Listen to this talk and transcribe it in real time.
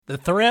The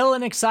thrill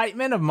and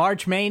excitement of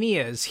March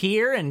Mania is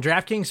here, and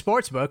DraftKings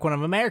Sportsbook, one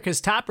of America's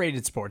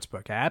top-rated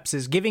sportsbook apps,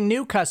 is giving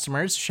new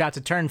customers a shot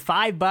to turn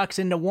 $5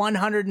 into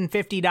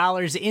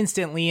 $150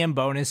 instantly in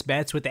bonus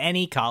bets with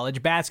any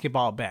college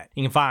basketball bet.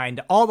 You can find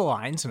all the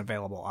lines and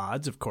available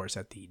odds, of course,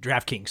 at the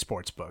DraftKings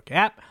Sportsbook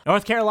app.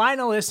 North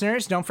Carolina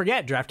listeners, don't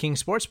forget,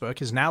 DraftKings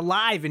Sportsbook is now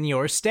live in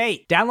your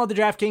state. Download the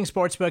DraftKings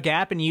Sportsbook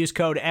app and use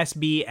code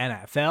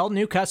SBNFL.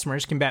 New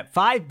customers can bet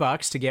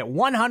 $5 to get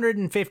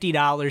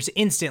 $150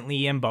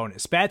 instantly in bonus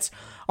bets,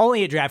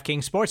 only at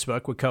DraftKings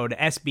Sportsbook with code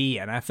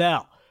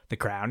SBNFL. The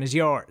crown is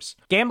yours.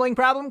 Gambling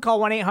problem? Call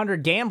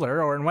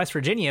 1-800-GAMBLER, or in West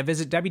Virginia,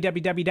 visit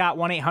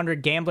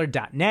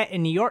www.1800gambler.net.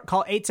 In New York,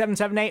 call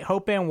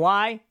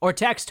 877-8-HOPE-NY or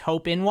text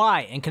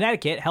HOPE-NY. In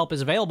Connecticut, help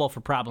is available for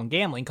problem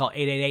gambling. Call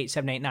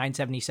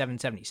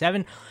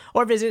 888-789-7777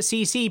 or visit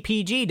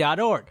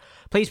ccpg.org.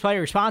 Please play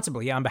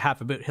responsibly on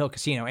behalf of Boot Hill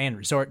Casino and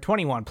Resort.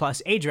 21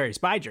 plus, age varies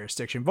by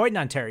jurisdiction. Void in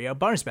Ontario.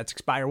 Bonus bets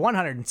expire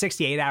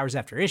 168 hours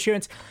after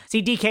issuance.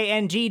 See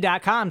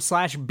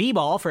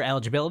dkng.com/bball for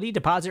eligibility,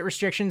 deposit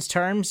restrictions,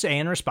 terms,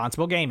 and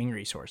responsible gaming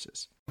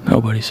resources.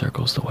 Nobody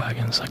circles the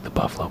wagons like the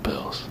Buffalo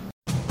Bills.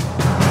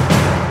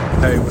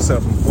 Hey, what's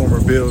up? I'm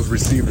former Bills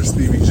receiver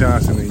Stevie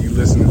Johnson, and you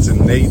listening to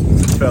Nate and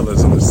the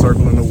fellas on the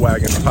Circling the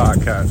Wagons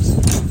podcast.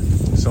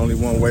 It's only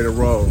one way to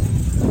roll.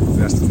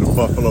 That's the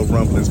Buffalo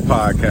Rumblings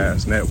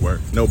Podcast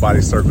Network.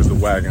 Nobody circles the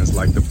wagons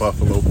like the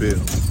Buffalo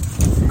Bills.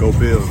 Go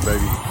Bills,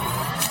 baby.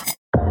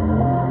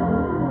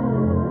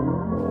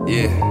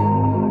 Yeah.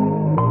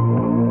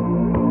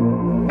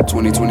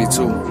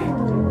 2022.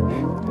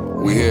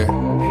 We here.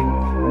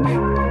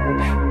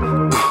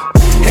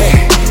 Hey,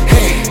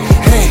 hey,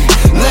 hey.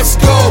 Let's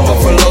go.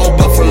 Buffalo,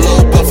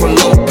 Buffalo,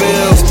 Buffalo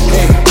Bills.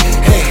 Hey,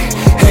 hey,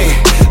 hey.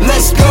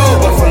 Let's go.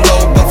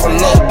 Buffalo,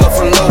 Buffalo,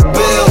 Buffalo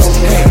Bills.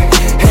 Hey.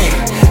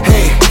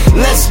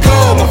 Let's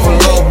go,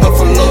 Buffalo,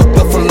 Buffalo,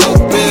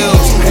 Buffalo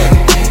Bills. Hey,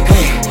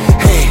 hey,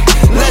 hey.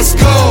 Let's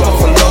go,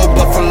 Buffalo,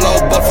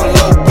 Buffalo,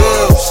 Buffalo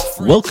Bills.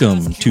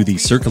 Welcome to the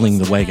Circling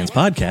the Wagons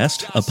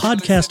podcast, a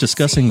podcast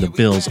discussing the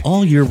Bills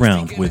all year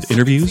round with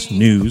interviews,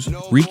 news,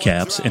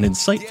 recaps, and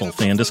insightful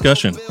fan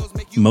discussion.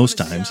 Most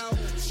times.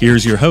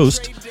 Here's your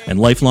host and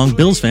lifelong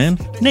Bills fan,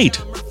 Nate.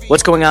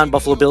 What's going on,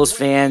 Buffalo Bills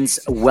fans?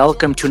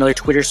 Welcome to another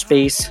Twitter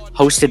space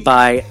hosted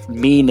by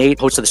me, Nate,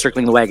 host of the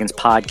Circling the Wagons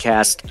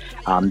podcast.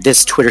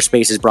 This Twitter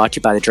space is brought to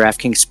you by the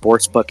DraftKings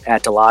Sportsbook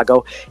at Del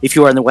Lago. If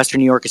you are in the Western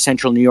New York or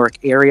Central New York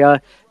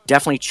area,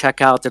 definitely check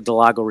out the Del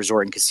Lago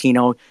Resort and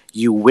Casino.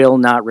 You will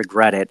not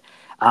regret it.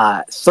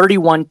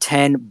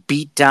 31-10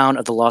 beatdown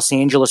of the Los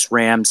Angeles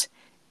Rams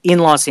in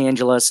Los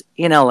Angeles,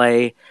 in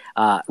LA.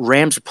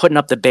 Rams are putting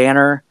up the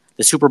banner,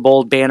 the Super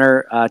Bowl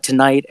banner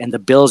tonight, and the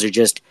Bills are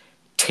just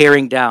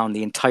tearing down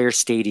the entire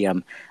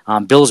stadium.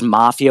 Bills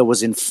Mafia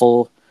was in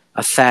full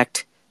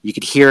effect. You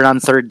could hear it on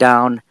third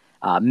down,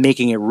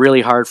 making it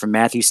really hard for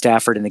Matthew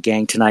Stafford and the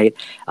gang tonight.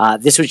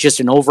 This was just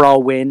an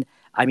overall win.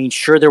 I mean,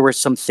 sure, there were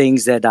some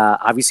things that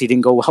obviously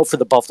didn't go well for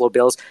the Buffalo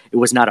Bills. It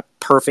was not a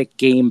perfect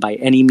game by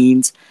any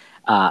means.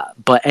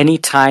 But any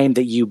time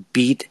that you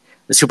beat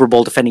the Super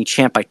Bowl defending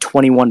champ by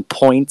 21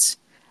 points,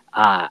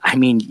 I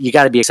mean, you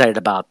got to be excited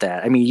about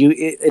that. I mean, you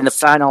in the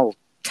final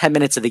 10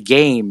 minutes of the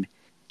game,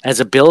 as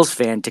a Bills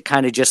fan, to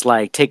kind of just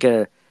like take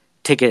a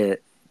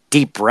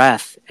deep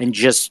breath and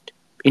just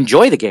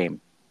enjoy the game.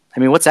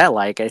 I mean, what's that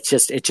like? It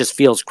just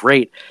feels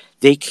great.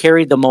 They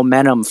carried the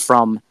momentum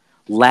from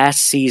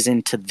last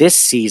season to this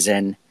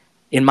season,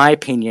 in my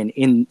opinion,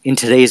 in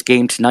today's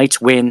game. Tonight's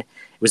win, it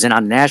was on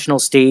a national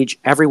stage.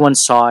 Everyone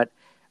saw it.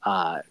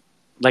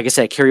 Like I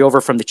said, carry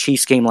over from the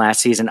Chiefs game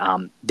last season.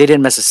 They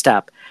didn't miss a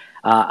step.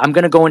 I'm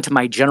going to go into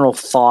my general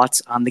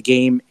thoughts on the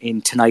game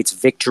in tonight's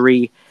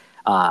victory.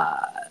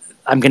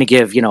 I'm going to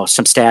give,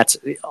 some stats,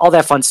 all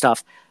that fun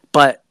stuff.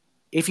 But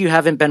if you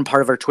haven't been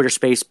part of our Twitter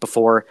space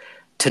before,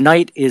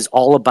 tonight is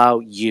all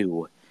about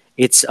you.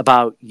 It's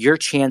about your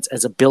chance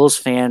as a Bills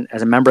fan,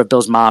 as a member of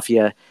Bills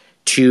Mafia,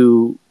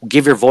 to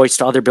give your voice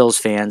to other Bills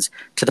fans,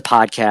 to the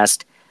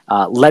podcast.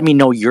 Let me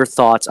know your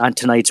thoughts on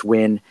tonight's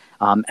win.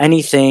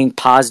 Anything,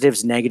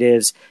 positives,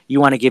 negatives.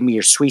 You want to give me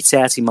your sweet,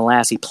 sassy,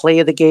 molassy play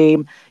of the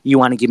game. You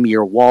want to give me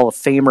your Wall of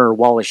Famer or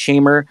Wall of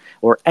Shamer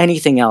or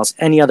anything else,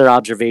 any other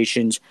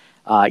observations.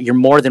 You're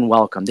more than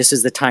welcome. This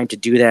is the time to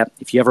do that.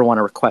 If you ever want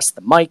to request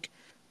the mic,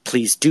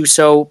 please do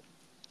so.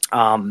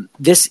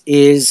 This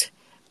is,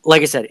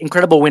 like I said,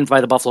 incredible win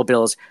by the Buffalo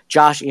Bills.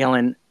 Josh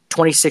Allen,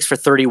 26 for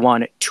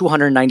 31,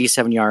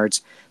 297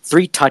 yards,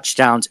 3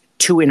 touchdowns,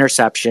 2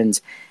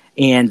 interceptions,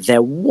 and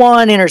that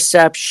one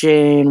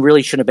interception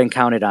really shouldn't have been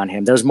counted on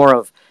him. That was more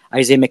of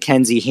Isaiah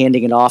McKenzie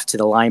handing it off to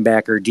the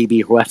linebacker,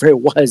 DB, whoever it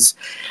was.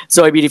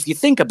 So, I mean, if you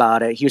think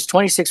about it, he was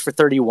 26 for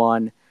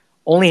 31,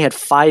 only had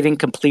 5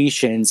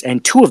 incompletions,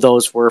 and 2 of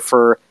those were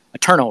for a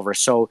turnover.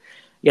 So,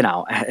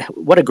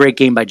 what a great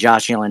game by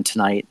Josh Allen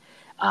tonight.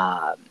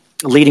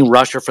 Leading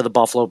rusher for the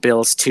Buffalo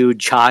Bills, too,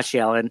 Josh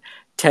Allen,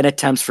 10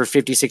 attempts for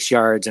 56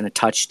 yards and a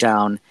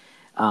touchdown.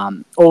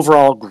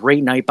 Overall,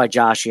 great night by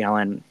Josh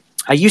Allen.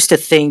 I used to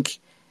think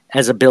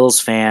as a Bills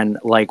fan,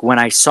 like when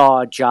I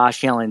saw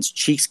Josh Allen's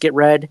cheeks get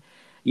red,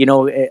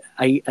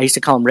 I used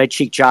to call him Red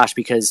Cheek Josh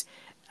because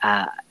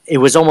it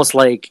was almost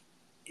like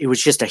it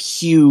was just a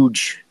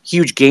huge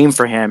game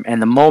for him.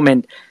 And the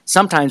moment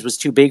sometimes was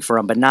too big for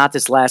him, but not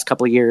this last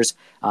couple of years.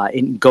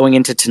 Going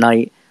into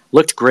tonight,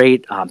 looked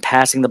great,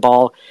 passing the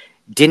ball.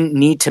 Didn't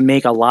need to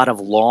make a lot of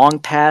long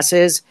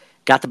passes.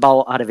 Got the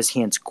ball out of his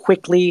hands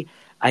quickly.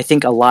 I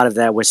think a lot of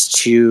that was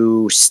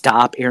to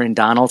stop Aaron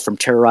Donald from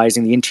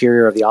terrorizing the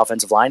interior of the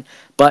offensive line.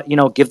 But,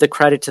 give the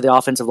credit to the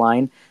offensive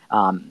line.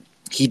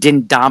 He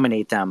didn't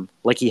dominate them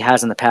like he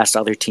has in the past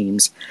to other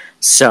teams.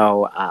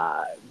 So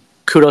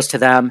kudos to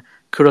them.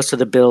 Kudos to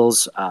the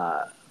Bills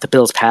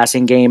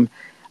passing game.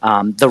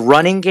 The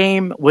running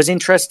game was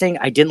interesting.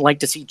 I didn't like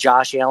to see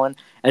Josh Allen.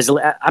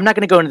 I'm not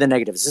going to go into the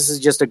negatives. This is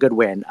just a good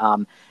win.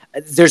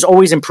 There's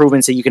always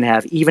improvements that you can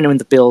have, even when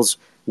the Bills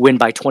win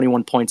by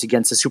 21 points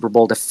against the Super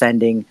Bowl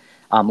defending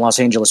Los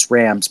Angeles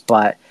Rams.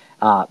 But,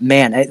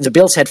 the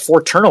Bills had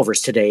 4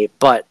 turnovers today,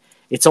 but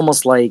it's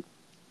almost like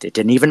it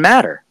didn't even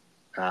matter.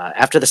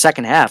 After the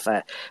second half,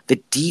 the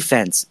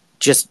defense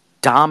just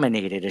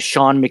dominated as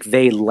Sean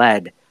McVay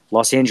led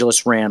Los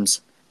Angeles Rams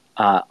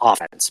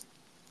offense.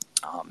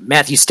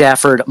 Matthew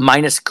Stafford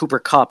minus Cooper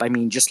Kupp,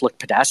 just looked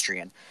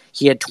pedestrian.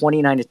 He had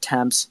 29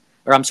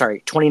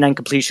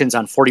 completions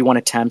on 41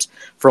 attempts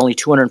for only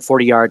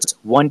 240 yards,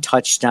 1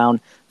 touchdown,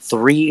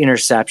 3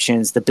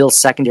 interceptions. The Bills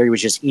secondary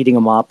was just eating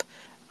them up.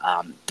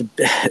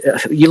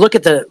 You look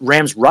at the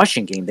Rams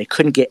rushing game, they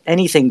couldn't get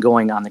anything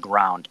going on the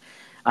ground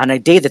on a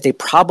day that they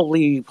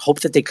probably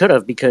hoped that they could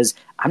have, because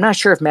I'm not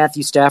sure if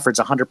Matthew Stafford's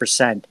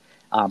 100%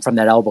 from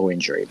that elbow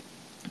injury.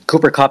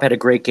 Cooper Kupp had a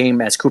great game,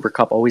 as Cooper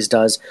Kupp always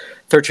does.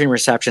 13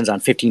 receptions on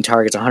 15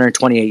 targets,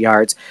 128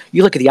 yards.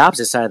 You look at the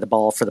opposite side of the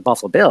ball for the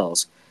Buffalo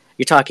Bills.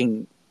 You're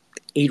talking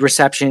 8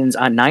 receptions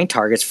on 9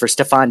 targets for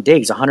Stephon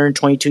Diggs,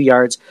 122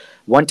 yards,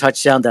 1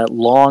 touchdown, that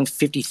long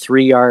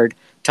 53-yard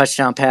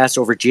touchdown pass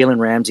over Jalen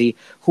Ramsey.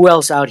 Who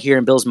else out here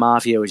in Bills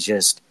Mafia was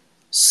just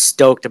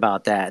stoked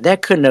about that?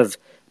 That couldn't have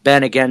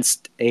been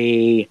against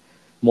a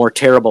more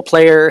terrible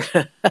player.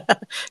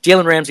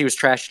 Jalen Ramsey was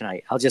trash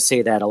tonight. I'll just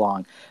say that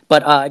along.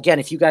 But again,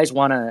 if you guys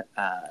want to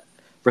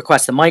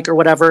request the mic or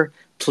whatever,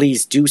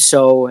 please do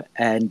so,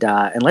 and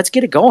let's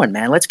get it going,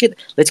 man. Let's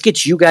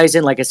get you guys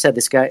in. Like I said,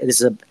 this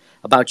is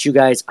about you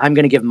guys. I'm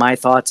going to give my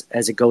thoughts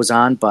as it goes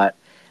on, but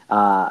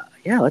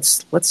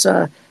let's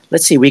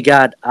see. We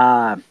got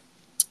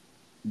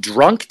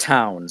Drunk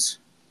Towns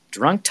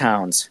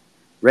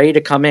ready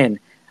to come in.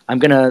 I'm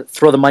going to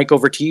throw the mic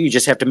over to you. You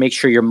just have to make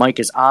sure your mic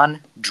is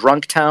on,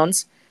 Drunk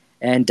Towns,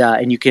 and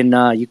you can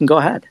go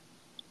ahead.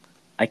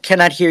 I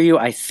cannot hear you.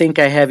 I think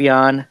I have you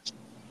on.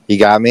 You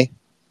got me?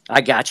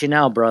 I got you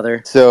now,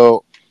 brother.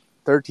 So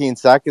 13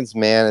 seconds,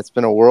 man. It's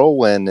been a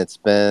whirlwind. It's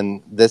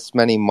been this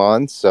many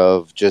months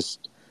of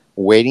just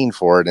waiting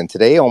for it. And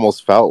today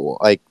almost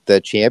felt like the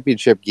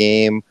championship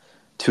game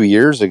 2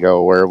 years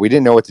ago, where we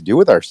didn't know what to do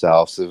with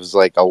ourselves. It was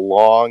like a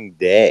long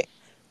day,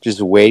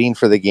 just waiting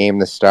for the game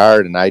to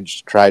start. And I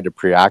just tried to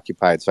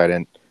preoccupy it so I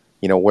didn't,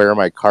 wear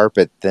my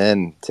carpet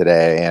thin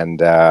today. And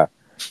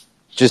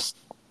just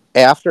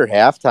after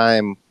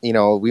halftime,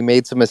 we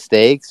made some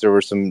mistakes. There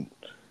were some,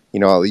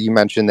 you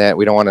mentioned that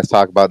we don't want to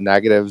talk about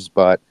negatives,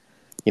 but,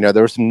 there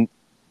were some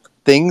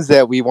things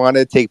that we wanted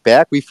to take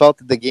back. We felt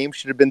that the game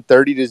should have been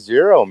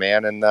 30-0,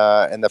 man, in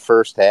the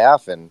first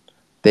half. And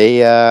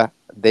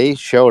they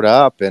showed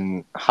up.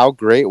 And how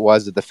great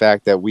was it, the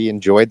fact that we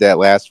enjoyed that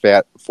last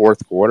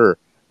fourth quarter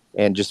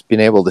and just being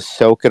able to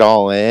soak it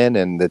all in,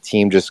 and the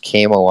team just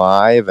came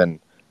alive. And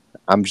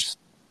I'm just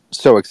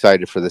so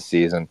excited for the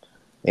season.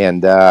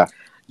 And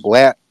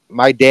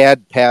my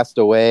dad passed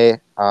away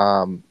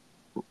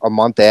a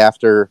month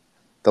after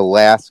the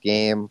last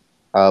game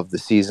of the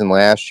season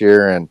last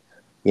year, and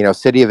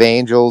City of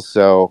Angels.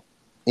 So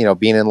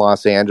being in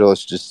Los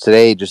Angeles just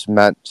today just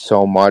meant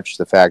so much.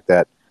 The fact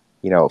that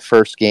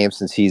first game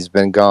since he's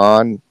been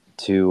gone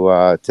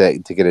to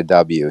get a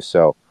W.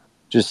 So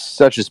just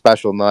such a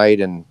special night,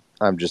 and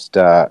I'm just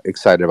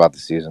excited about the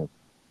season.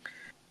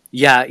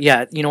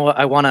 Yeah. You know what?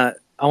 I want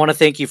to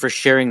thank you for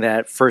sharing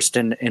that first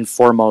and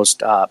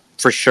foremost,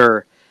 for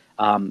sure.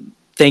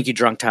 Thank you,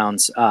 Drunk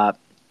Towns.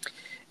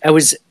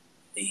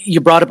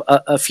 You brought up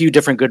a few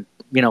different good,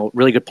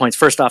 really good points.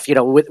 First off,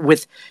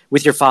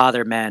 with your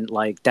father, man,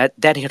 like that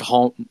hit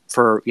home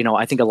for,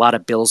 I think a lot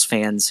of Bills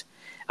fans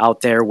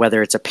out there,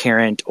 whether it's a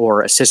parent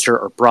or a sister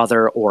or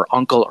brother or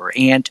uncle or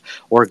aunt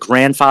or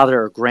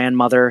grandfather or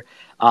grandmother.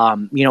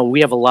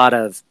 We have a lot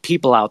of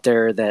people out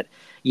there that,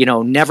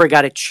 never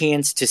got a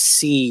chance to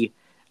see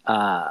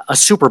a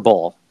Super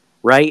Bowl,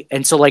 right?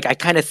 And so, I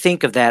kind of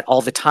think of that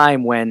all the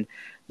time when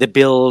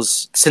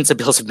since the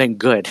Bills have been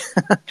good.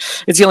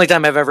 It's the only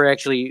time we've ever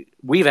actually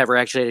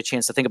had a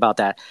chance to think about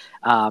that.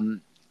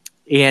 And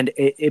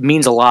it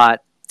means a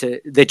lot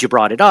that you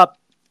brought it up.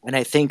 And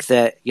I think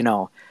that,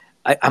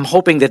 I'm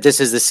hoping that this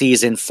is the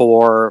season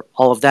for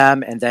all of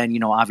them, and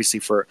then obviously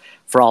for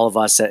all of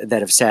us that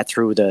have sat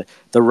through the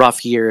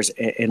rough years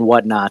and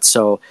whatnot.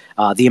 So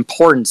the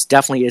importance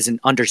definitely isn't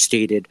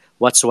understated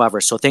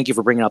whatsoever. So thank you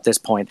for bringing up this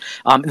point.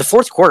 In the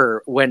fourth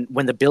quarter, when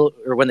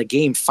the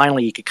game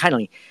finally you could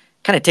kind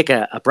of take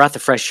a breath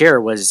of fresh air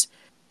was,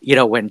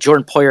 when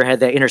Jordan Poyer had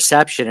that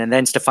interception and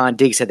then Stephon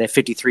Diggs had that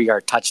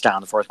 53-yard touchdown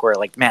in the fourth quarter.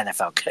 Like, man, that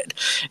felt good,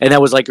 and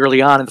that was like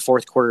early on in the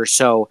fourth quarter.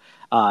 So.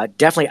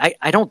 Definitely,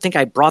 I don't think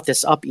I brought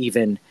this up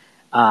even,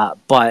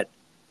 but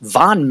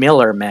Von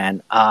Miller,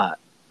 man,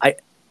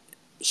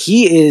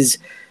 he is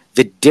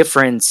the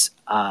difference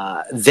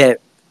that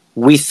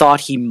we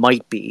thought he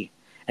might be,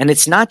 and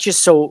it's not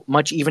just so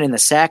much even in the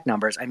sack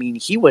numbers. I mean,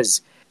 he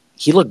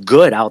looked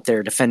good out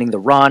there defending the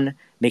run,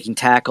 making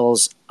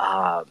tackles.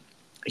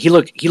 He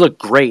looked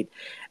great,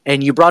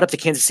 and you brought up the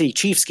Kansas City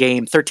Chiefs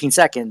game, 13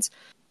 seconds.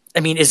 I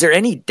mean, is there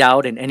any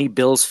doubt in any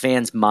Bills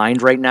fan's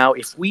mind right now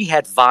if we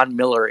had Von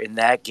Miller in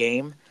that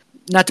game,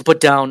 not to put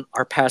down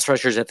our pass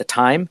rushers at the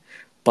time,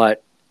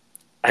 but,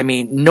 I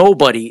mean,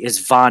 nobody is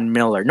Von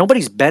Miller.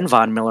 Nobody's been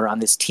Von Miller on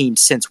this team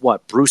since,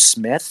 Bruce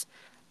Smith?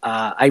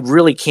 I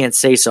really can't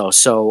say so.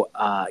 So,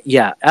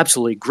 yeah,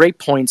 absolutely. Great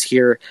points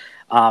here.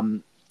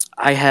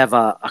 I have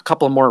a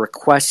couple more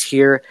requests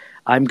here.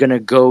 I'm going to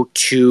go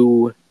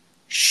to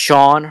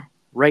Sean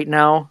right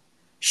now.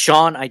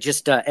 Sean, I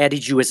just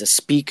added you as a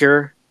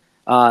speaker.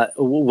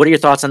 What are your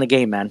thoughts on the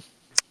game, man?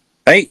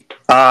 Hey,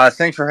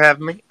 thanks for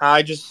having me.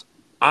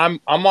 I'm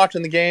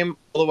watching the game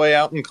all the way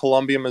out in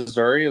Columbia,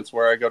 Missouri. It's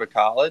where I go to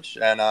college,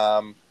 and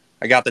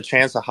I got the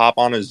chance to hop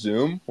on a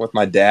Zoom with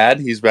my dad.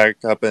 He's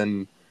back up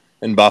in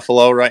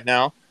Buffalo right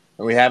now,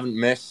 and we haven't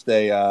missed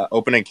a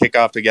opening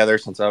kickoff together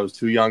since I was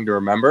too young to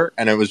remember.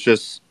 And it was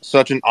just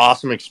such an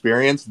awesome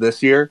experience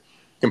this year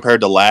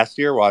compared to last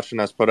year, watching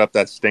us put up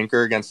that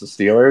stinker against the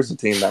Steelers, a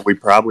team that we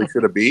probably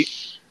should have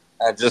beat.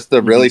 And just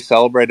to really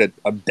celebrate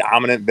a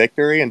dominant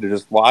victory and to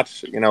just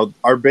watch,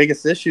 our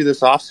biggest issue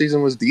this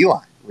offseason was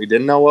D-line. We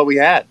didn't know what we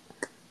had.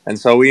 And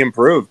so we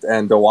improved.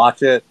 And to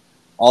watch it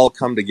all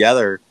come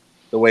together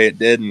the way it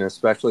did, and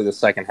especially the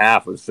second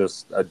half, was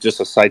just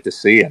a sight to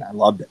see, and I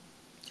loved it.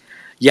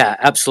 Yeah,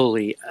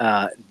 absolutely.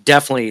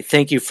 Definitely.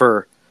 Thank you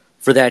for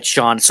that,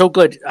 Sean. So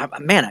good.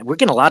 Man, we're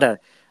getting a lot of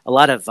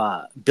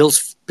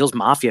Bills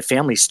Mafia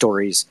family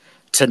stories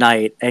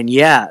tonight. And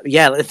yeah,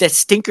 that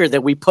stinker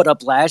that we put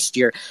up last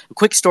year. A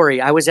quick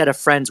story. I was at a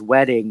friend's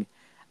wedding,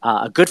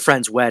 a good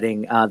friend's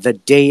wedding, the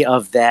day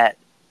of that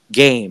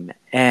game.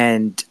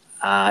 And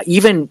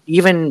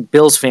even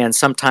Bills fans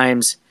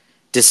sometimes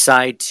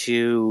decide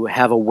to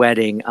have a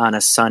wedding on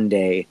a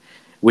Sunday,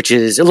 which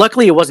is,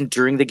 luckily it wasn't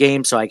during the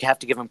game, so I have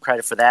to give them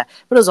credit for that.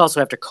 But it was also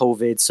after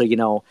COVID,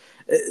 so,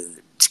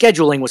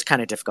 scheduling was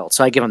kind of difficult,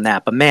 so I give them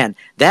that. But man,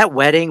 that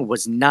wedding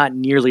was not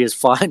nearly as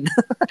fun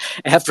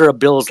after a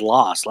Bills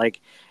loss. Like,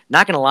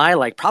 not going to lie,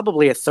 like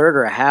probably a third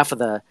or a half of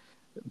the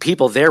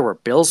people there were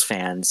Bills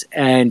fans.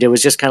 And it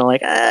was just kind of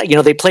like,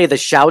 they play the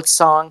shout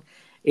song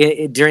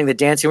during the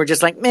dancing. We're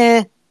just like,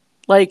 meh,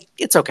 like,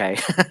 it's okay.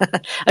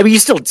 I mean, you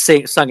still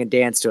sung and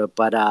danced to it,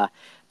 but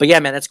yeah,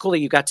 man, that's cool that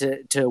you got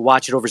to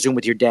watch it over Zoom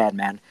with your dad,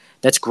 man.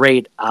 That's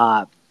great.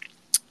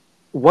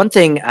 One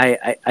thing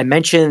I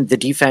mentioned the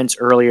defense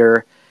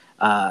earlier.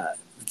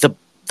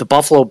 The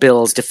Buffalo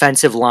Bills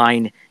defensive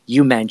line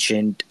you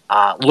mentioned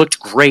looked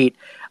great,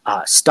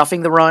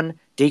 stuffing the run.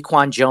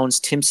 Daquan Jones,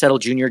 Tim Settle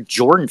Jr.,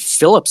 Jordan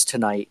Phillips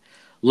tonight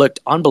looked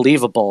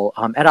unbelievable.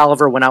 Ed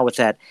Oliver went out with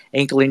that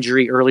ankle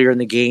injury earlier in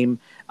the game,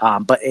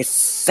 but it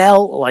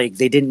felt like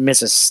they didn't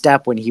miss a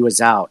step when he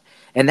was out,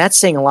 and that's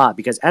saying a lot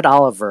because Ed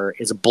Oliver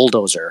is a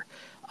bulldozer.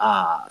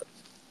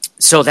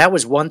 So that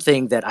was one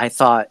thing that I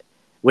thought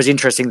was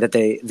interesting, that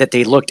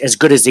they looked as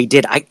good as they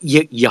did.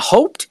 You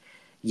hoped,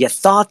 you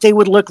thought they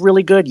would look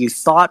really good. You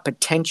thought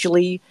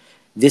potentially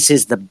this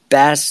is the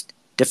best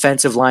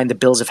defensive line the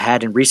Bills have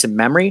had in recent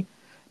memory,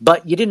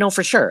 but you didn't know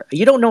for sure.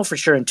 You don't know for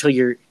sure until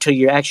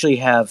you actually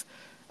have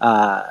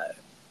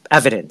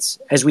evidence,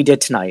 as we did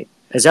tonight,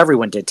 as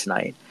everyone did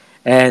tonight.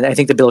 And I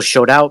think the Bills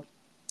showed out.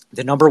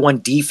 The number one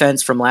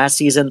defense from last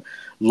season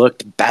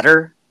looked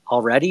better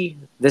already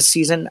this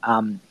season,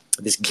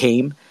 this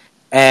game.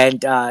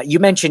 And you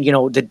mentioned,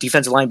 the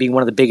defensive line being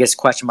one of the biggest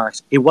question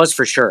marks. It was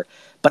for sure.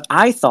 But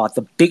I thought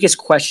the biggest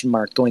question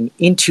mark going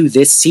into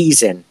this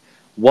season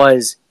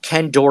was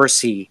Ken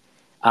Dorsey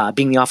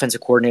being the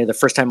offensive coordinator, the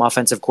first-time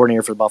offensive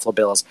coordinator for the Buffalo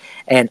Bills.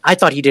 And I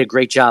thought he did a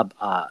great job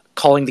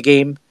calling the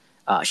game.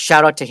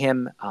 Shout out to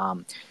him.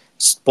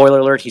 Spoiler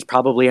alert, he's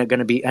probably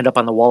going to end up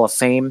on the Wall of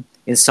Fame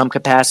in some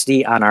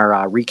capacity on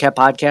our recap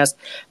podcast.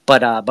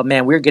 But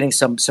man, we're getting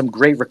some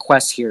great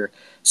requests here.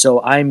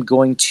 So I'm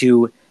going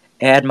to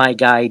add my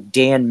guy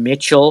Dan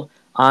Mitchell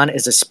on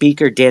as a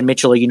speaker. Dan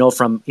Mitchell,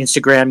 from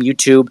Instagram,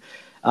 YouTube,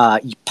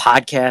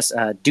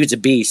 podcast. Dude's a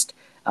beast.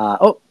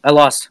 I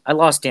lost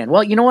Dan.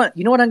 Well, you know what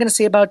I'm going to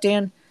say about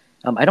Dan?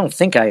 I don't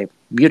think I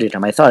muted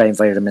him. I thought I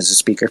invited him as a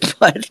speaker,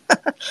 but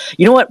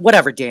you know what?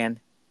 Whatever, Dan.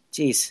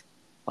 Jeez.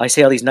 I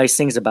say all these nice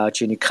things about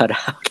you and you cut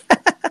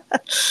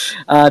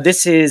out.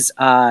 This is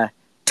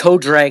Toe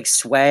Drag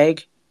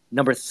Swag,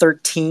 number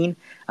 13.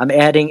 I'm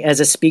adding as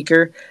a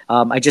speaker.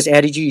 I just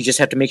added you. You just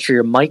have to make sure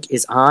your mic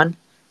is on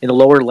in the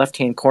lower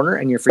left-hand corner,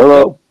 and you're free to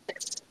go.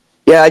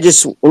 Yeah, you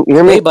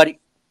hear me? Hey, buddy.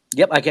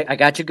 Yep, I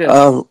got you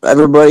good.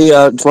 Everybody,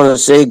 just want to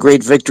say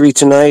great victory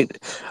tonight.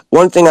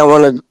 One thing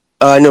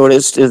I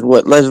noticed is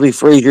what Leslie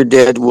Frazier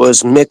did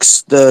was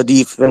mix the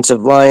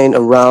defensive line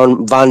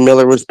around. Von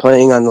Miller was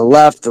playing on the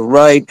left, the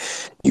right.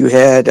 You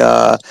had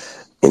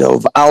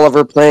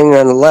Oliver playing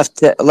on the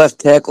left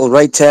tackle,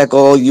 right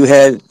tackle. You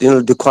had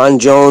DeQuan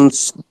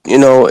Jones.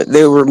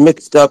 They were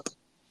mixed up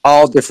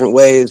all different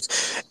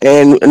ways.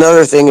 And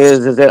another thing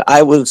is that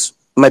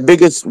my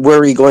biggest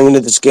worry going into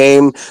this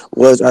game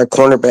was our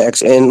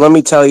cornerbacks. And let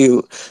me tell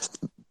you,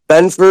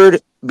 Benford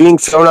being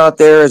thrown out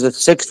there as a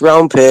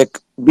 6th-round pick,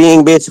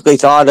 being basically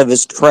thought of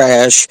as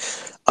trash,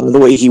 the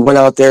way he went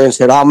out there and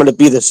said, I'm going to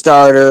be the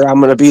starter, I'm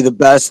going to be the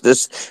best.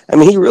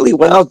 He really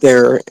went out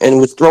there and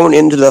was thrown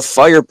into the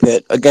fire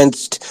pit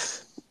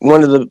against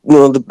one of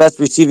the best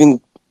receiving,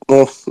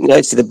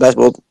 I'd say the best,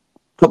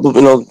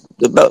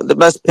 the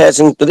best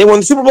passing. They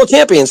won the Super Bowl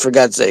champions, for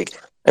God's sake.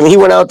 He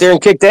went out there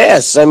and kicked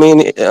ass.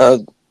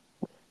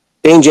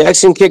 Dane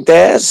Jackson kicked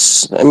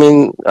ass.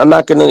 I'm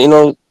not going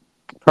to,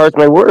 parse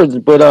my words,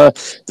 but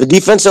the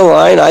defensive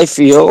line, I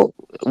feel,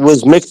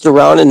 was mixed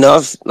around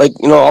enough.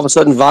 All of a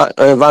sudden,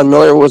 Von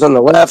Miller was on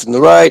the left and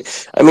the right.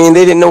 They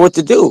didn't know what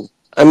to do.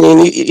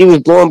 He was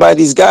blown by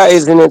these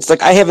guys, and it's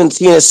like I haven't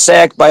seen a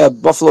sack by a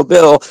Buffalo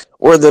Bill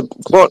where the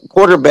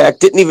quarterback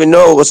didn't even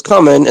know it was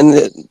coming, and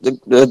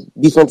the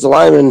defensive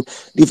lineman,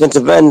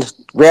 defensive end,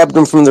 grabbed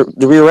him from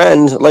the rear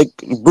end like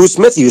Bruce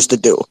Smith used to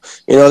do.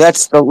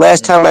 That's the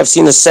last time I've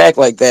seen a sack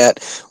like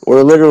that,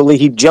 where literally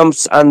he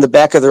jumps on the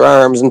back of their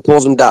arms and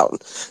pulls them down.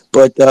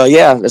 But,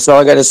 that's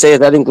all I got to say.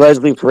 I think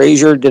Leslie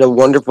Frazier did a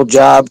wonderful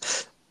job.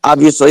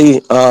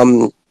 Obviously,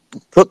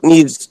 Cook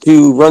needs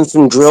to run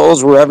some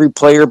drills where every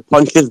player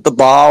punches the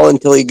ball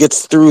until he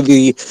gets through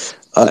the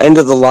end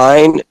of the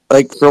line,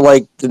 for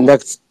the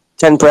next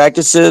 10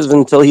 practices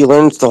until he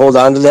learns to hold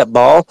on to that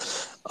ball.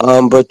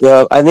 But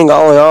I think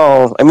all in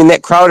all,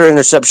 that Crowder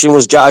interception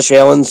was Josh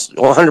Allen's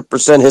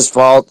 100% his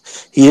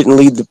fault. He didn't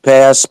lead the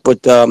pass.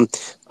 But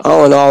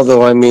all in all,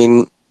 though,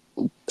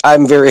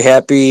 I'm very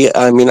happy.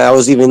 I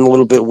was even a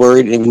little bit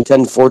worried, even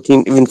 10,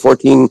 14, even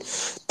 14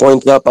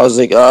 points up. I was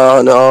like,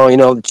 oh,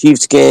 no, the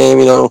Chiefs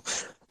game,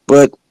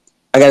 But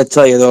I got to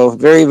tell you, though,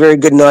 very, very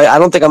good night. I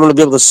don't think I'm going to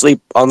be able to sleep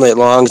all night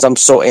long because I'm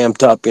so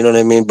amped up, you know what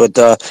I mean? But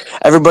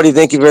everybody,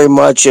 thank you very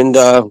much. And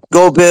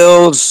go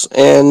Bills.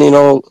 And,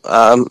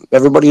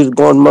 everybody who's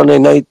going Monday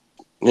night,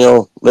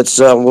 let's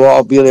we'll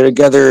all be there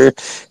together,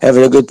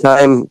 having a good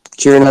time,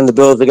 cheering on the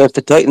Bills against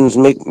the Titans.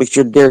 Make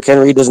sure Derrick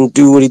Henry doesn't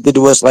do what he did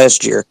to us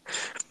last year.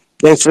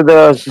 Thanks for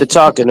the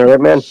talking, all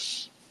right, man?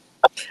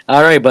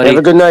 All right, buddy. Have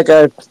a good night,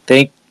 guys.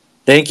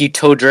 Thank you,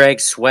 Toe Drag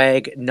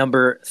Swag,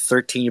 number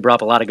 13. You brought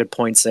up a lot of good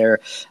points there.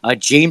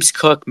 James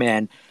Cook,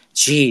 man,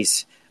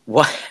 jeez.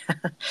 What?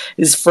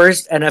 His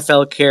first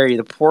NFL carry,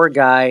 the poor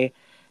guy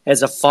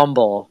has a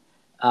fumble,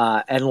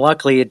 and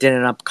luckily it didn't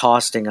end up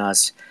costing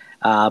us.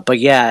 But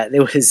yeah,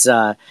 it was.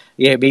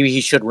 Maybe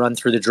he should run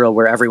through the drill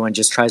where everyone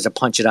just tries to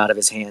punch it out of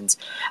his hands.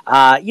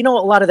 A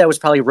lot of that was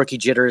probably rookie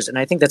jitters, and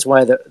I think that's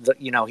why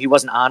he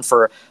wasn't on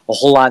for a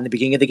whole lot in the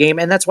beginning of the game,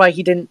 and that's why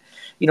he didn't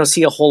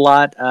see a whole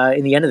lot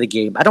in the end of the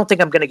game. I don't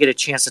think I'm going to get a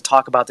chance to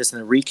talk about this in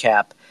the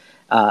recap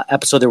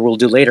episode that we'll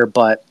do later,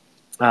 but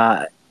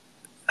I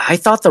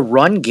thought the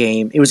run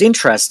game, it was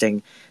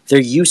interesting,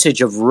 their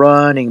usage of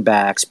running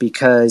backs,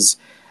 because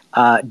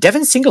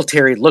Devin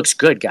Singletary looks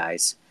good,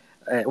 guys.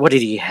 What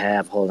did he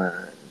have? Hold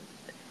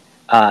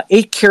on.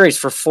 8 carries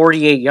for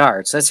 48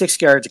 yards. That's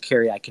 6 yards a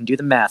carry. I can do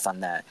the math on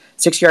that.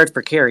 6 yards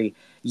per carry.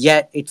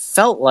 Yet it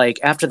felt like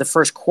after the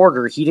first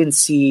quarter, he didn't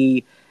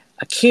see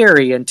a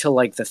carry until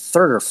the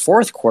 3rd or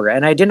 4th quarter.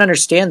 And I didn't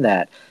understand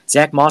that.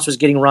 Zach Moss was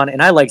getting run,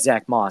 and I like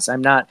Zach Moss.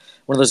 I'm not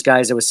one of those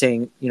guys that was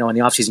saying, in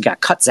the offseason,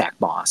 got cut Zach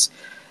Moss.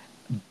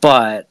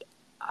 But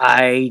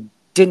I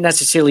didn't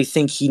necessarily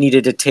think he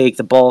needed to take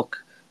the bulk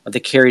of the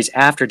carries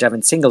after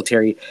Devin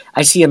Singletary.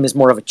 I see him as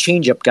more of a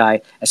change-up guy,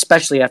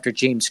 especially after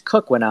James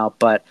Cook went out,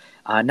 but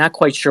not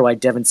quite sure why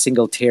Devin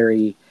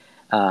Singletary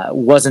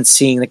wasn't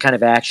seeing the kind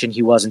of action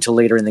he was until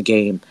later in the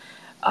game.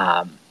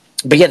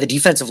 But yeah, the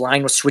defensive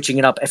line was switching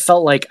it up. It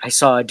felt like I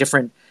saw a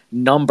different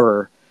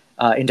number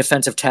in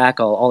defensive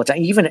tackle all the time,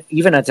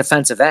 even at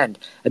defensive end.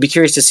 I'd be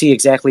curious to see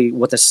exactly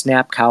what the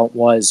snap count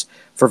was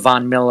for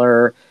Von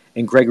Miller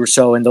and Greg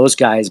Rousseau and those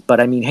guys.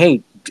 But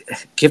hey,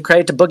 give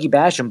credit to Boogie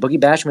Basham. Boogie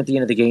Basham at the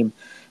end of the game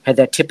had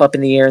that tip up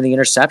in the air and the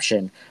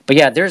interception. But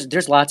yeah,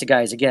 there's lots of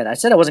guys. Again, I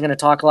said I wasn't going to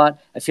talk a lot.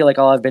 I feel like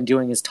all I've been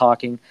doing is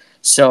talking.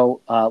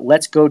 So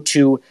let's go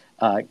to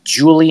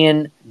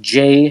Julian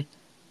J.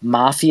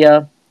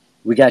 Mafia.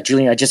 We got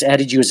Julian. I just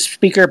added you as a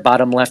speaker,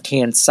 bottom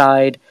left-hand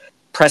side.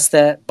 Press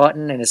that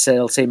button, and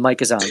it'll say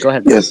mic is on. Go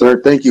ahead. Yes, sir.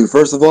 Thank you.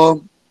 First of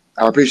all,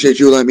 I appreciate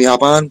you letting me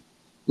hop on.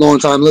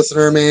 Long-time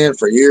listener, man,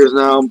 for years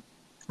now.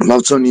 I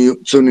love tuning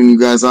you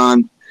guys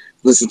on.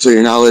 Listen to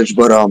your knowledge,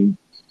 but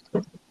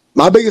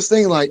my biggest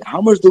thing, like,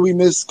 how much do we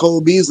miss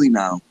Cole Beasley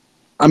now?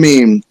 I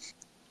mean,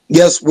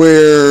 yes,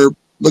 we're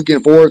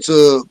looking forward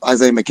to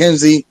Isaiah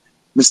McKenzie.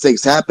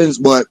 Mistakes happens,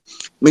 but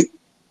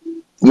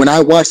when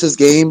I watched this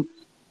game,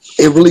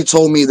 it really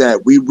told me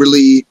that we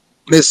really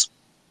miss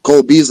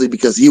Cole Beasley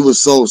because he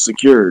was so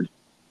secured.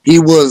 He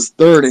was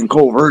third in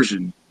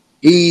conversion.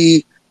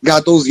 He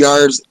got those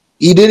yards.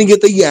 He didn't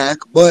get the yak,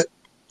 but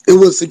it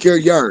was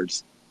secured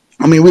yards.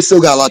 I mean, we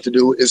still got a lot to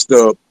do. It's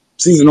the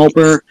season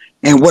opener,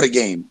 and what a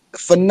game. A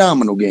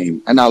phenomenal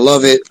game, and I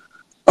love it.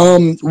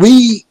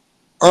 We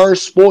are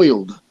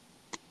spoiled.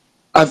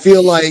 I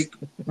feel like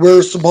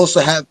we're supposed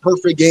to have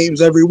perfect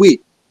games every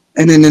week.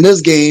 And then in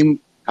this game,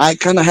 I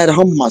kind of had to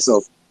humble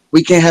myself.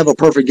 We can't have a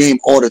perfect game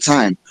all the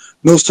time.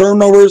 Those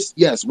turnovers,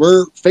 yes,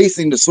 we're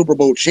facing the Super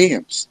Bowl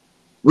champs.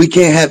 We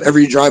can't have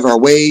every drive our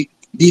way.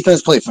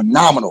 Defense played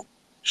phenomenal.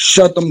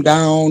 Shut them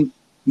down.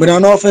 But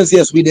on offense,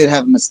 yes, we did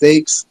have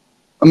mistakes.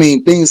 I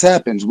mean, things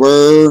happen.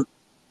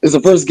 It's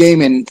the first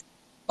game, and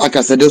like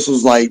I said, this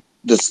was like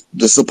the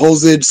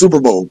supposed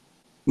Super Bowl.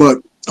 But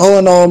all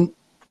in all,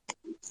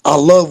 I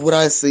love what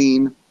I've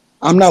seen.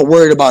 I'm not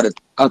worried about it.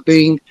 I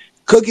think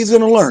Cookie's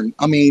going to learn.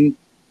 I mean,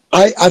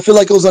 I feel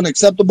like it was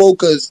unacceptable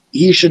because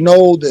he should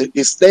know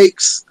the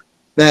stakes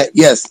that,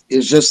 yes,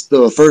 it's just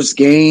the first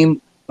game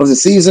of the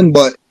season,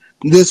 but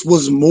this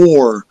was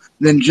more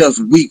than just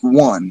week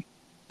one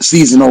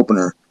season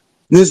opener.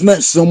 This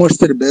meant so much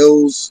to the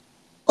Bills,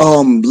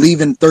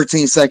 leaving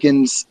 13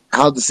 seconds,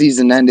 how the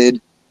season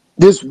ended.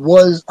 This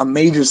was a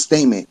major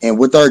statement, and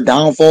with our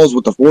downfalls,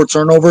 with the 4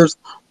 turnovers,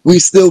 we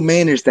still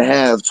managed to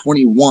have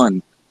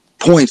 21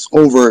 points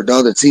over the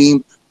other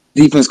team.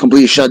 Defense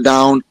completely shut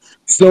down.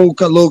 Still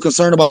a little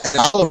concerned about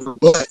Oliver,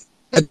 but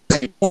at the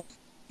same point,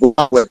 with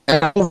Oliver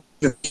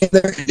in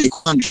there,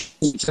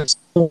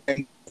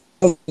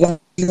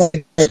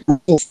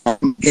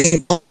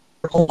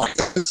 oh my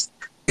goodness,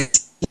 he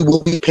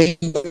will be paying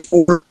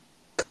for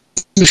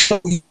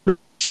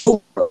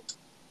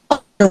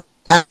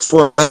ask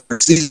for a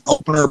season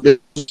opener.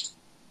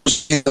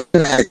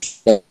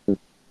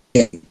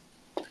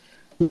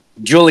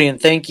 Julian,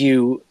 thank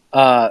you.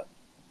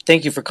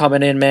 Thank you for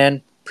coming in,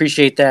 man.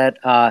 Appreciate that.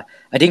 I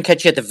didn't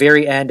catch you at the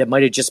very end. It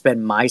might have just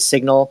been my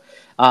signal,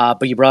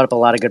 but you brought up a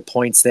lot of good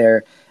points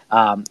there.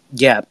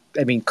 Yeah,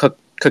 I mean, Cook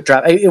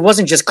dropped. It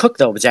wasn't just Cook,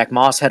 though. Zach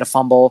Moss had a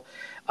fumble.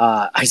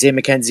 Isaiah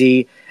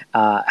McKenzie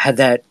had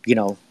that,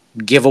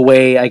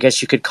 giveaway, I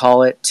guess you could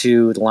call it,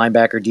 to the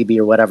linebacker, DB,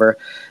 or whatever.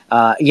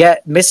 Yeah,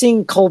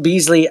 missing Cole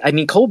Beasley. I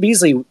mean, Cole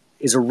Beasley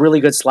is a really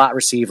good slot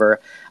receiver.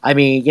 I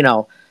mean,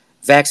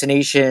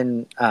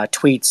 vaccination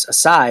tweets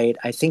aside,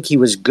 I think he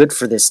was good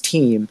for this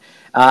team.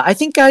 I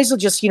think guys will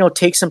just,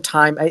 take some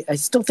time. I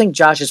still think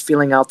Josh is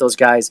feeling out those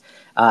guys.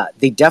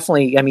 They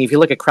definitely, I mean, if you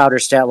look at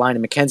Crowder's stat line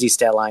and McKenzie's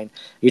stat line,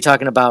 you're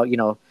talking about,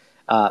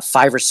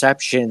 5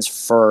 receptions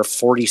for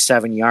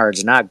 47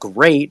 yards. Not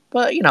great,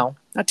 but,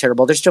 not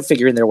terrible. They're still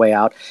figuring their way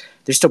out.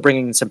 They're still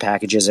bringing some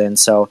packages in.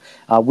 So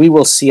we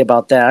will see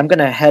about that. I'm going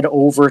to head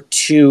over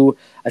to,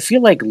 I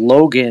feel like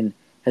Logan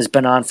has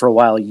been on for a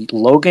while.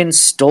 Logan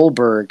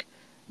Stolberg.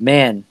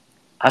 Man,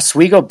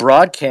 Oswego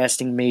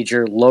Broadcasting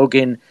major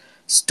Logan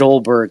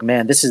Stolberg.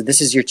 Man, this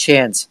is your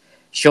chance.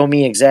 Show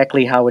me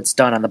exactly how it's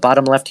done. On the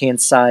bottom left-hand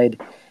side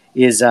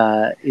is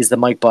the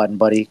mic button,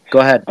 buddy. Go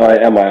ahead. All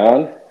right, am I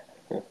on?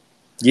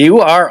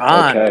 You are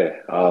on. Okay.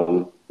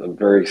 I'm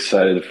very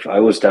excited. I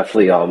was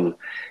definitely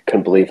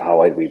couldn't believe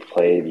how we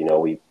played.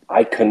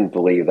 I couldn't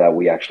believe that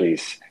we actually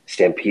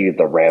stampeded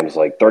the Rams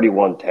like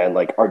 31-10.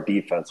 Like our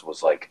defense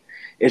was like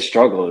it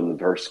struggled in the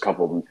first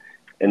couple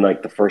in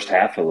like the first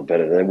half a little bit,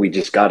 and then we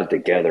just got it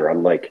together.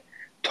 I'm like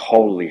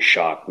totally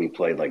shocked we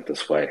played like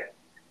this way.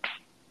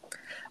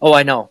 Oh,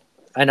 I know.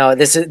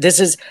 This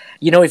is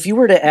if you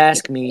were to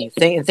ask me,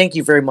 and thank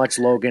you very much,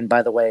 Logan,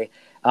 by the way.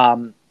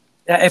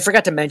 I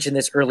forgot to mention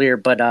this earlier,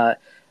 but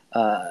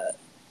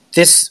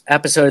this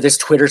episode of this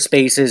Twitter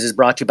Spaces is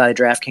brought to you by the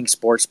DraftKings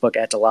Sportsbook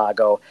at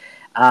Delago.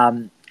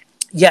 I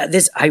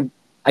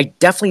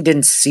definitely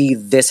didn't see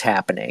this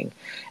happening.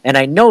 And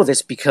I know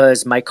this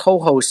because my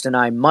co-host and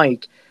I,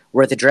 Mike,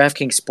 were at the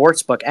DraftKings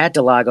Sportsbook at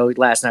Delago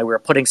last night. We were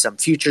putting some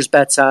futures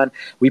bets on.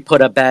 We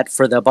put a bet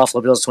for the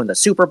Buffalo Bills to win the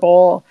Super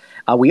Bowl.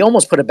 We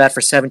almost put a bet for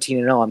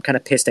 17-0. I'm kind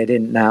of pissed I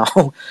didn't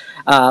now.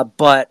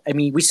 But, I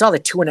mean, we saw the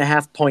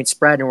 2.5-point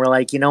spread, and we're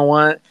like, you know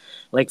what?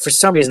 Like, for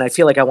some reason, I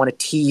feel like I want to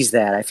tease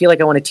that. I feel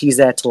like I want to tease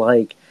that to,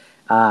 like,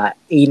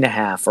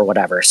 8.5 or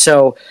whatever.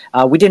 So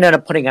we didn't end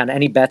up putting on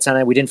any bets on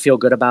it. We didn't feel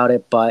good about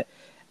it. But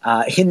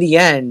in the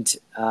end,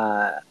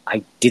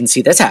 I didn't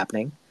see this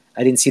happening.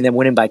 I didn't see them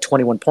winning by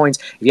 21 points.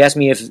 If you ask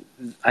me if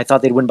I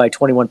thought they'd win by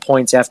 21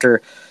 points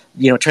after,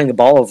 turning the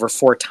ball over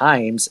 4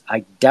 times,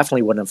 I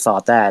definitely wouldn't have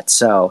thought that.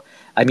 So,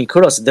 I mean,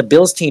 kudos. The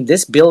Bills team,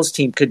 this Bills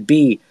team could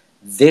be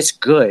this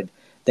good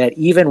that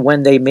even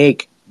when they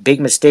make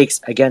big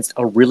mistakes against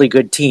a really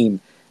good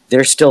team,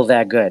 they're still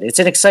that good. It's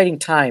an exciting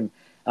time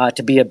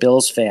to be a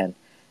Bills fan,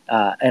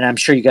 and I'm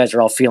sure you guys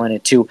are all feeling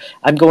it too.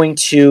 I'm going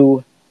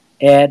to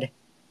add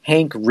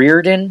Hank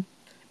Reardon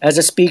as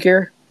a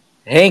speaker.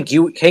 Hank,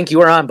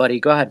 you are on,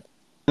 buddy. Go ahead.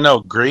 No,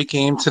 great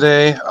game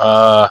today.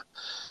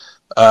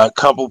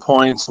 Couple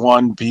points.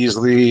 One,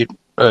 Beasley.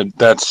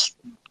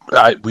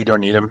 We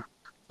don't need him.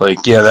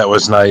 That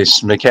was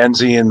nice.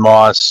 McKenzie and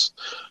Moss.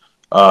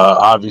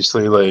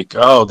 Obviously,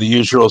 the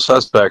usual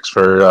suspects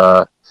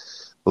for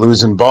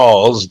losing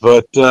balls,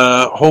 but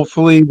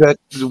hopefully that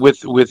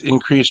with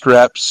increased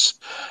reps,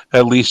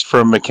 at least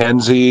from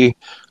McKenzie,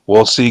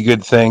 we'll see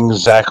good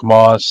things. Zach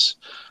Moss,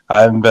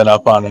 I haven't been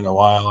up on in a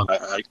while,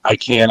 and I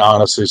can't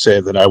honestly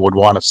say that I would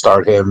want to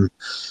start him,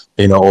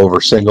 over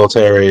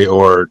Singletary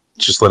or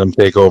just let him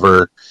take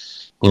over,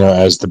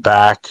 as the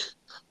back.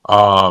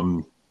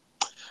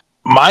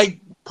 My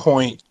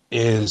point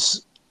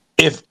is,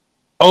 if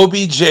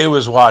OBJ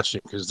was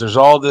watching, because there's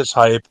all this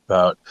hype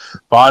about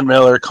Von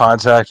Miller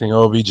contacting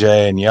OBJ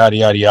and yada,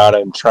 yada,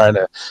 yada, and trying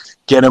to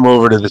get him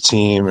over to the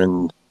team.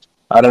 And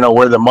I don't know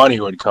where the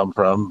money would come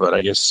from, but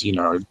I guess,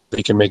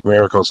 they can make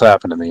miracles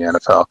happen in the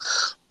NFL.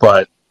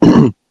 But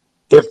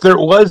if there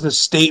was a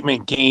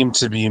statement game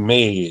to be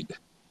made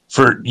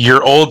for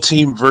your old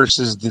team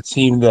versus the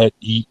team that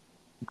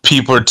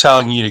people are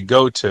telling you to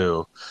go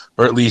to,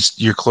 or at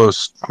least your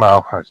close,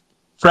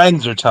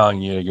 friends are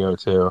telling you to go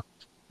to,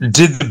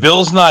 did the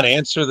Bills not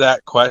answer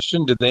that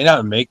question? Did they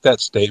not make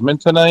that statement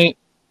tonight?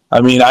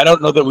 I mean, I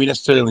don't know that we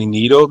necessarily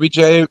need OBJ.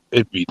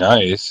 It'd be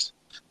nice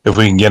if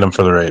we can get him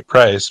for the right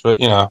price, but,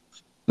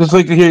 just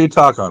like to hear you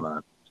talk on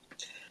that.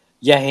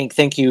 Yeah, Hank,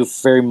 thank you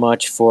very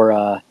much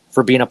for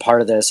being a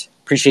part of this.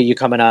 Appreciate you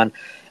coming on.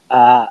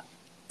 I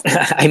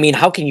mean,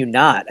 how can you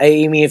not?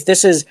 I mean,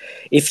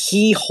 if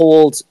he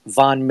holds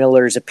Von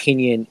Miller's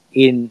opinion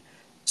in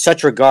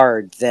such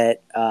regard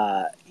that,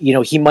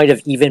 he might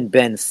have even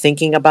been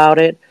thinking about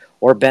it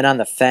or been on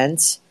the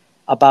fence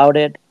about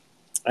it.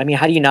 I mean,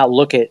 how do you not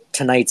look at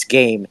tonight's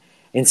game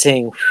and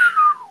saying,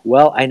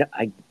 well,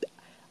 I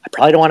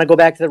probably don't want to go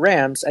back to the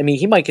Rams. I mean,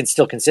 he might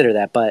still consider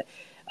that, but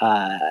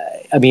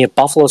if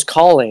Buffalo's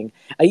calling,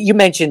 you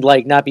mentioned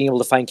not being able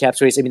to find cap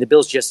space. I mean, the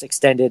Bills just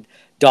extended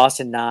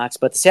Dawson Knox,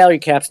 but the salary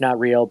cap's not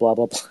real, blah,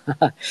 blah,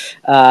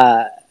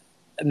 blah.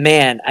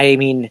 Man, I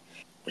mean,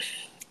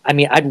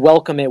 I'd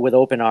welcome it with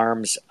open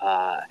arms.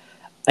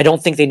 I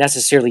don't think they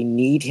necessarily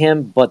need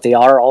him, but they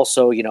are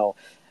also, an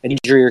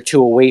injury or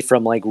two away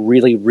from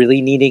really,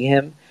 really needing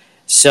him.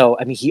 So,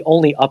 I mean, he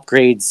only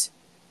upgrades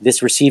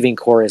this receiving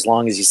core as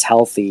long as he's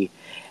healthy.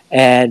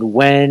 And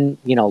when,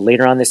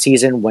 later on the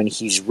season, when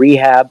he's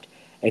rehabbed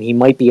and he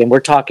might be, and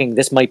we're talking,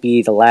 this might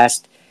be the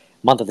last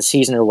month of the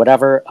season or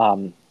whatever.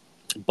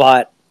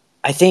 But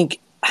I think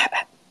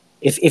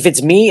if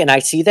it's me and I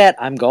see that,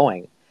 I'm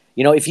going.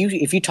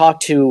 If you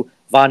talk to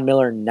Von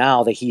Miller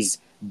now that he's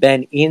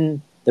been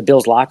in the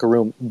Bills locker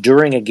room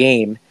during a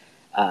game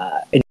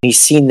and he's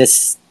seen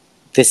this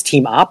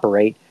team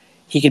operate,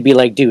 he could be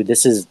like, dude,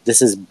 this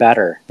is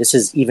better. This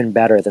is even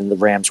better than the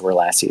Rams were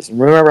last season.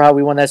 Remember how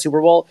we won that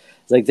Super Bowl?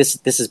 It's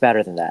this is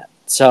better than that.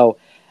 So,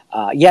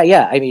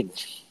 yeah. I mean,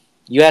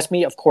 you asked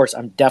me, of course,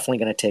 I'm definitely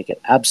going to take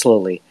it.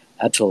 Absolutely.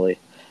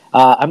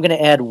 I'm going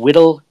to add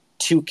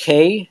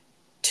Whittle2K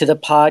to the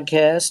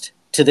podcast,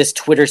 to this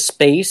Twitter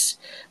space.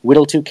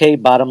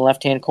 Whittle2K, bottom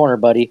left-hand corner,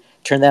 buddy.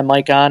 Turn that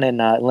mic on and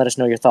let us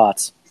know your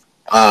thoughts.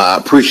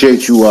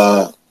 Appreciate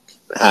you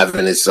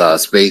having this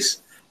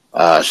space.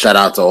 Shout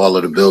out to all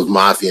of the Bills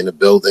Mafia in the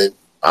building.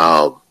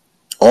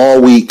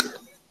 All week,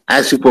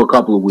 actually for a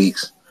couple of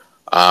weeks,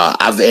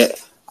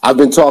 I've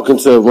been talking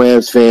to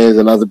Rams fans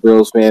and other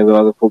Bills fans and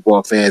other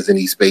football fans in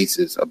these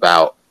spaces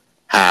about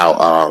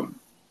how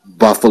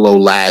Buffalo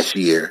last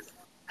year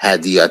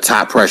had the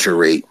top pressure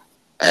rate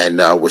and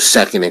was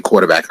second in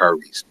quarterback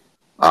hurries.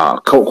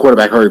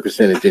 Quarterback hurry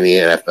percentage in the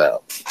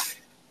NFL.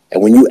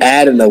 And when you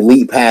add an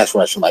elite pass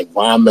rusher like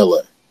Von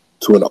Miller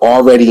to an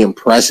already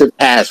impressive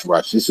pass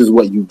rush, this is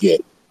what you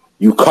get.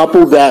 You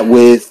couple that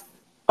with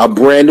a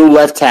brand new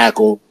left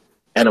tackle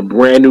and a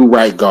brand new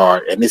right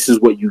guard, and this is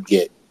what you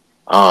get.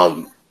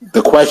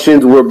 The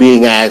questions were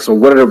being asked,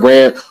 what are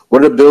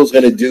the Bills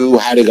going to do?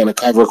 How are they going to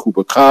cover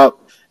Cooper Kupp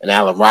and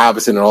Allen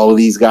Robinson and all of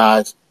these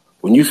guys?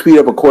 When you speed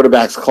up a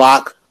quarterback's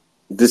clock,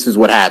 this is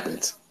what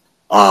happens.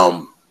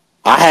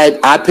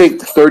 I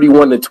picked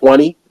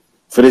 31-20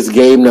 for this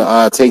game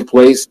to take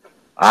place.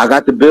 I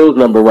got the Bills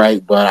number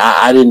right, but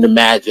I didn't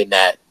imagine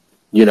that,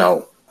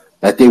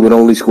 that they would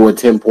only score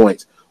 10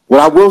 points. What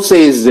I will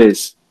say is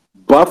this: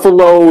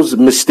 Buffalo's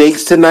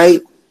mistakes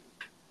tonight,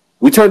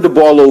 we turned the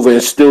ball over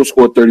and still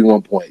scored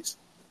 31 points.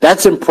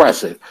 That's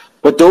impressive.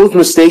 But those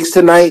mistakes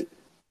tonight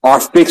are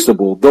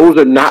fixable. Those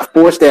are not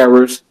forced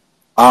errors.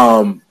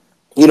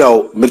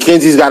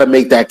 McKenzie's got to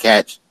make that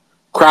catch.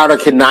 Crowder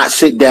cannot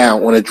sit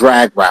down on a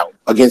drag route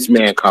against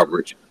man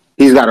coverage.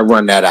 He's got to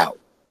run that out.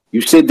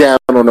 You sit down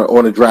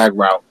on a drag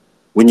route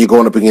when you're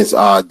going up against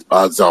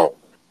zone.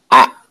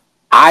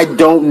 I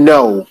don't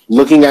know,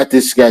 looking at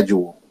this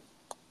schedule,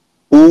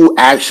 who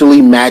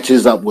actually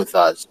matches up with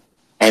us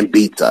and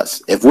beats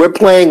us. If we're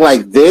playing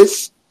like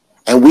this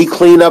and we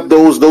clean up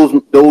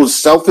those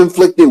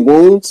self-inflicted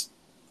wounds,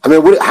 I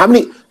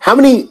mean, how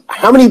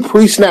many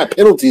pre-snap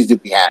penalties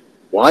did we have?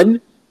 1,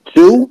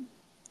 2?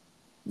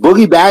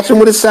 Boogie Basham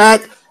with a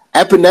sack.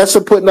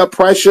 Epinesa putting up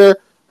pressure.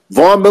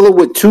 Von Miller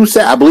with 2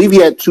 sacks. I believe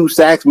he had 2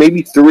 sacks,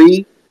 maybe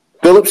 3.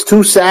 Phillips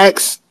 2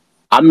 sacks.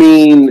 I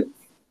mean,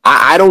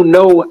 I don't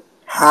know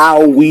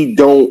how we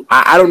don't.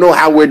 I don't know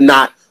how we're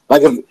not.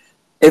 Like,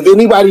 if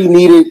anybody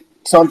needed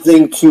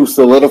something to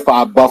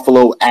solidify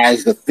Buffalo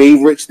as the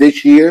favorites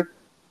this year,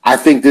 I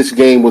think this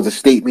game was a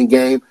statement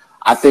game.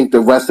 I think the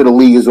rest of the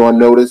league is on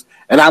notice.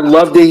 And I'd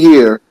love to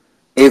hear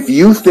if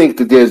you think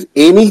that there's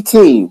any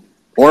team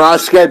on our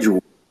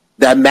schedule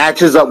that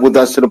matches up with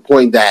us to the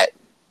point that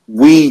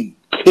we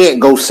can't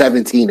go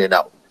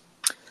 17-0.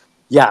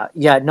 Yeah,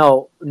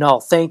 no.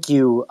 Thank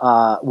you,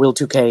 Will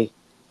 2K,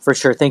 for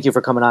sure. Thank you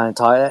for coming on and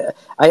talking.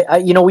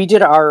 We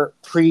did our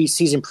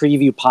preseason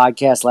preview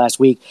podcast last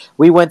week.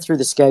 We went through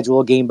the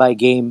schedule game by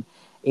game,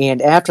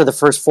 and after the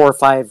first 4 or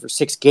 5 or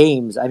 6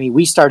 games, I mean,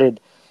 we started.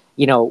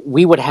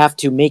 We would have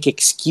to make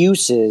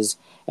excuses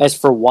as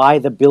for why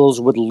the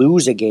Bills would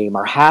lose a game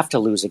or have to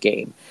lose a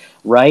game,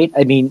 right?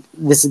 I mean,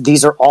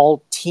 these are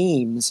all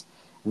teams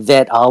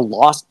that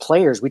lost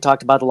players. We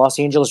talked about the Los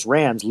Angeles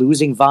Rams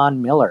losing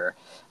Von Miller,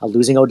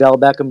 losing Odell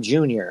Beckham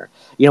Jr.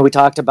 We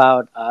talked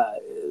about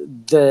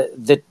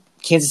the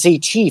Kansas City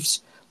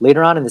Chiefs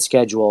later on in the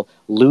schedule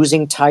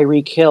losing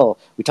Tyreek Hill.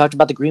 We talked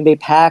about the Green Bay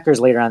Packers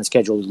later on in the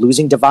schedule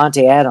losing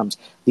Devontae Adams.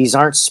 These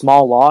aren't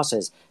small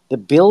losses. The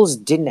Bills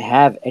didn't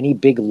have any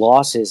big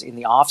losses in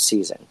the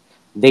offseason.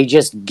 They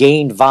just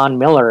gained Von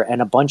Miller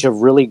and a bunch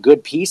of really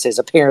good pieces,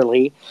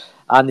 apparently,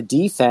 on the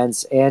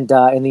defense and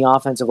in the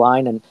offensive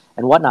line and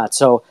whatnot.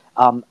 So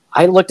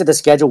I looked at the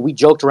schedule. We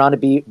joked around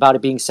about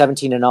it being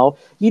 17-0.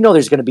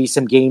 There's going to be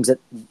some games that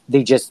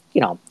they just,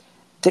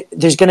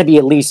 there's going to be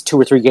at least 2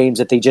 or 3 games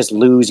that they just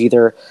lose.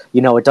 Either,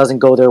 it doesn't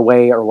go their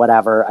way or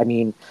whatever. I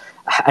mean,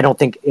 I don't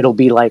think it'll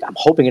be like, I'm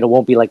hoping it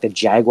won't be like the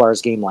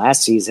Jaguars game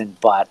last season,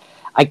 but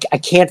I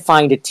can't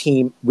find a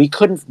team. We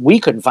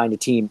couldn't find a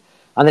team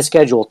on the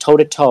schedule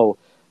toe-to-toe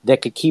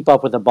that could keep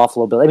up with the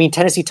Buffalo Bills. I mean,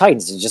 Tennessee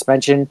Titans, as just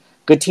mentioned,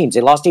 good teams.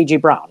 They lost A.J.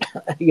 Brown.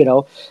 I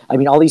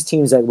mean, all these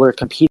teams that were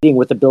competing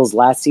with the Bills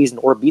last season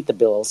or beat the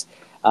Bills,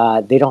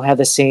 they don't have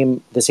the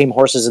same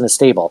horses in the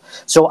stable.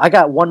 So I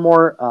got one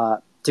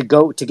more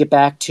to get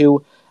back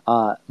to.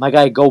 My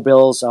guy, Go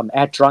Bills,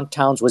 at Drunk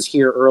Towns was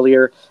here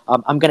earlier.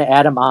 I'm going to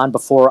add him on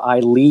before I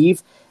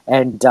leave.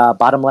 And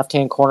bottom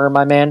left-hand corner,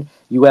 my man,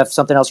 you have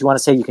something else you want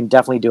to say, you can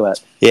definitely do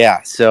it.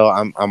 Yeah, so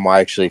I'm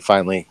actually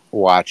finally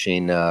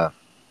watching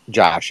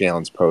Josh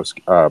Allen's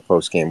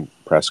post-game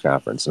press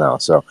conference now.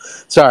 So,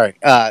 sorry,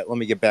 let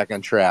me get back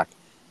on track.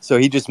 So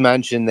he just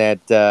mentioned that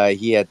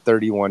he had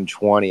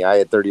 31-20. I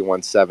had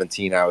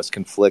 31-17. I was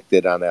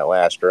conflicted on that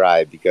last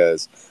drive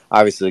because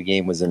obviously the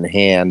game was in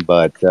hand,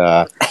 but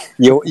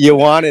you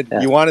wanted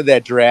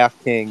that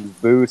DraftKings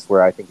boost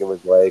where I think it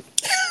was like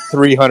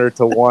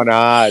 300-1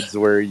 odds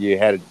where you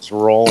had it just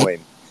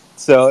rolling.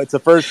 So it's the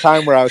first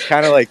time where I was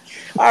kind of like,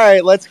 all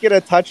right, let's get a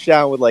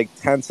touchdown with like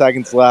 10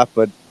 seconds left,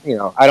 but I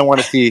just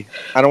want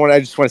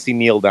to see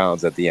kneel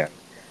downs at the end.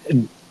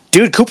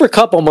 Dude, Cooper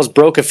Kupp almost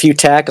broke a few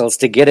tackles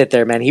to get it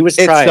there, man. He was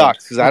trying. It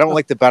sucks because I don't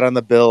like to bet on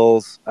the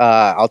Bills.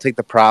 I'll take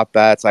the prop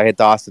bets. I had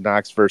Dawson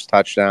Knox first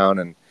touchdown,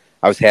 and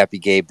I was happy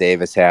Gabe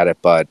Davis had it.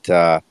 But,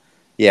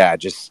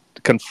 just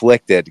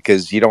conflicted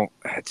because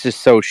it's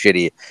just so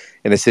shitty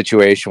in a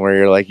situation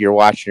where you're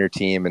watching your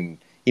team and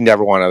you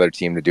never want another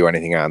team to do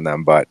anything on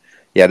them. But,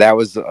 yeah, that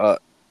was a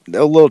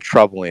little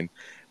troubling.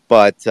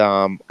 But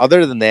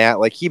other than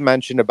that, like he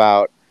mentioned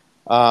about,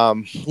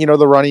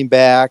 the running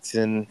backs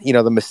and,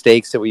 the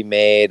mistakes that we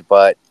made.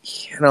 But,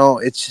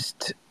 it's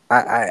just,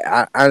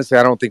 I honestly,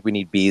 I don't think we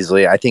need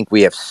Beasley. I think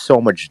we have so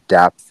much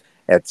depth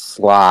at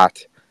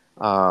slot,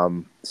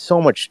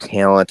 so much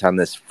talent on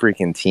this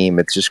freaking team.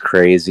 It's just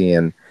crazy.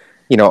 And,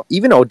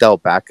 even Odell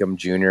Beckham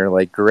Jr.,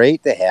 like,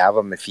 great to have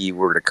him if he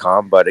were to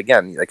come. But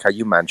again, like how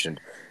you mentioned,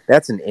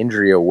 that's an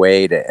injury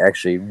away to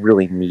actually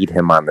really need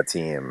him on the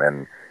team.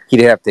 And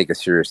he'd have to take a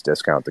serious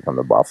discount to come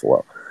to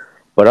Buffalo.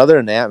 But other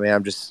than that, man,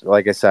 I'm just,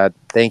 like I said,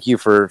 thank you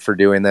for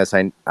doing this.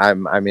 I'm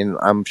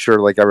sure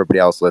like everybody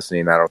else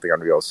listening, I don't think I'm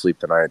going to be able to sleep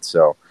tonight.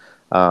 So,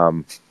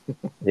 I'm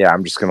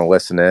just going to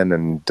listen in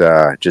and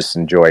just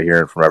enjoy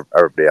hearing from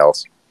everybody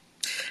else.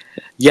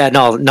 Yeah,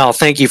 no,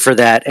 thank you for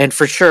that. And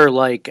for sure,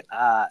 like,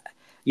 I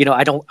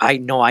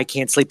know I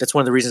can't sleep. That's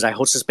one of the reasons I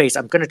host the space.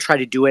 I'm going to try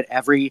to do it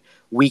every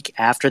week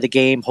after the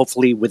game,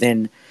 hopefully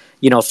within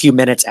a few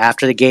minutes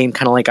after the game,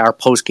 kind of like our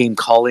post-game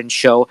call-in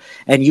show.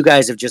 And you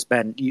guys have just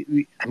been,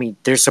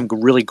 there's some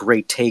really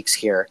great takes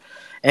here.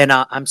 And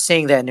I'm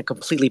saying that in a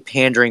completely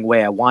pandering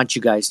way. I want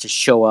you guys to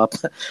show up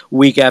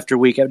week after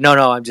week.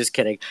 No, I'm just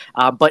kidding.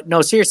 But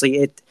no,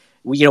 seriously,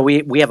 we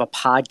have a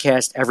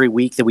podcast every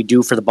week that we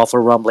do for the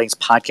Buffalo Rumblings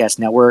Podcast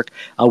Network.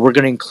 We're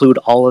going to include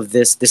all of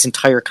this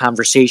entire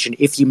conversation,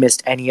 if you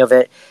missed any of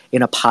it,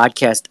 in a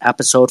podcast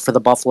episode for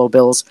the Buffalo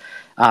Bills,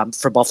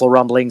 for Buffalo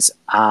Rumblings.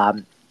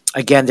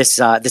 Again, this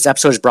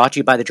episode is brought to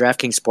you by the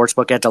DraftKings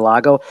Sportsbook at Del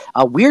Lago.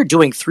 We're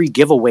doing 3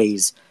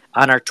 giveaways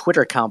on our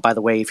Twitter account, by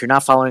the way. If you're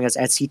not following us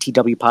at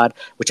CTW Pod,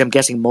 which I'm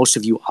guessing most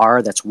of you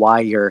are, that's why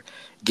you're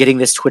getting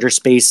this Twitter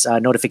Space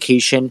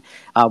notification.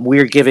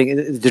 We're giving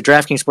the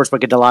DraftKings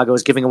Sportsbook at Del Lago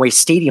is giving away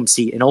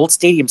an old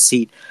stadium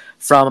seat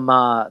from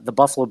the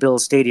Buffalo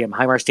Bills Stadium,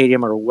 Highmark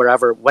Stadium, or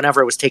wherever,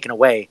 whenever it was taken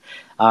away.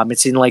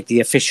 It's in like the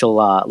official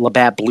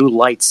Labatt Blue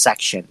Lights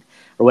section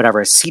or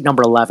whatever, seat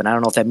number 11. I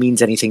don't know if that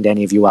means anything to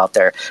any of you out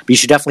there, but you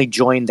should definitely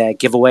join that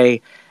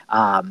giveaway.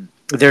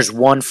 There's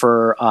one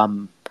for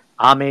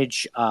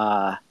homage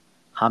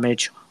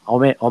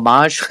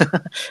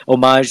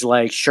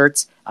like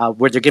shirts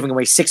where they're giving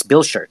away 6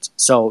 Bill shirts.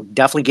 So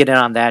definitely get in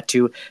on that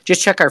too.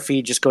 Just check our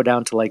feed. Just go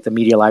down to like the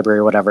media library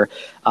or whatever.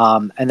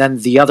 And then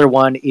the other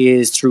one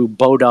is through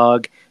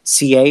Bodog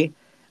CA.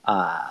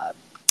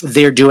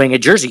 They're doing a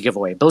jersey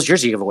giveaway, Bills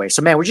jersey giveaway.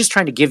 So man, we're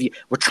trying to give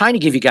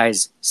you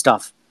guys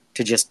stuff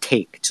to just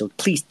take. So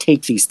please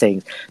take these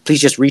things. Please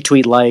just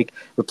retweet, like,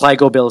 reply,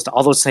 Go Bills to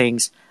all those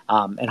things.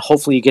 And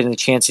hopefully you get a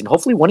chance, and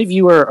hopefully one of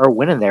you are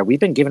winning there. We've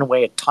been giving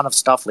away a ton of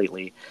stuff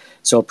lately,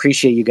 so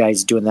appreciate you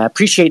guys doing that.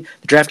 Appreciate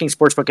the DraftKings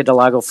Sportsbook at Del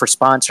Lago for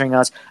sponsoring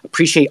us.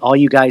 Appreciate all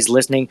you guys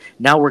listening.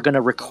 Now we're going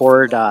to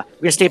record, we're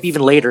going to stay up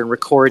even later and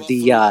record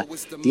the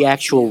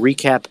actual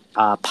recap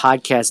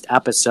podcast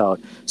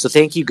episode. So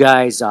thank you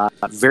guys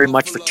very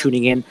much for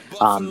tuning in.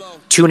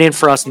 Tune in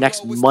for us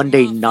next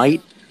Monday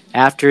night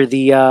after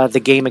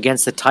the game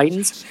against the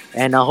Titans,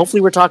 and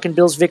hopefully we're talking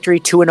Bills victory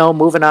 2-0,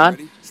 moving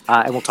on.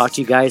 And we'll talk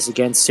to you guys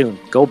again soon.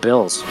 Go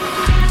Bills.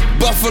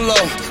 Buffalo,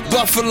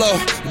 Buffalo,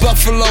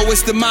 Buffalo,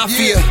 it's the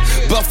mafia.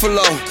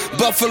 Buffalo,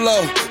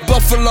 Buffalo,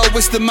 Buffalo,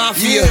 it's the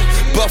mafia.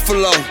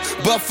 Buffalo,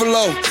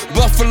 Buffalo,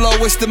 Buffalo,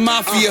 it's the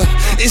mafia.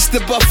 It's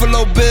the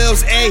Buffalo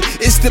Bills, ayy.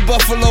 It's the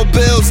Buffalo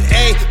Bills,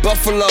 ayy.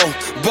 Buffalo,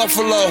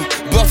 Buffalo,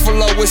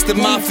 Buffalo, it's the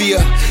mafia.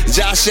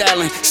 Josh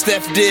Allen,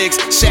 Steph Diggs,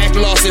 Shaq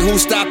Lawson,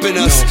 who's stopping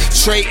us?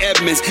 Trey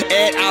Edmonds,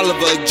 Ed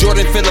Oliver,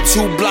 Jordan Phillips,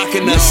 who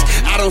blocking us?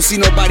 I don't see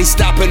nobody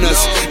stopping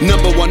us.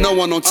 Number one, no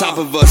one on top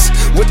of us.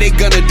 What they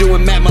gonna do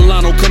when Matt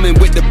Milano coming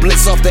with the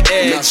blitz off the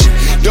edge?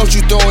 Don't you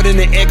throw it in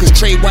the air, cause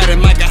Trey White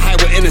and Micah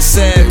Hyde will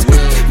intercept.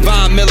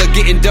 Von Miller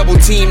getting double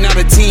teamed, now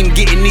the team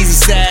getting easy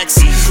sacks.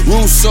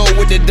 Russo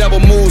with the double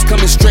moves,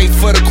 coming straight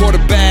for the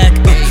quarterback.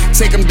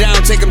 Take him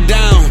down, take him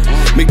down.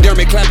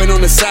 McDermott clapping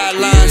on the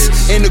sidelines,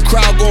 and the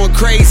crowd going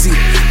crazy.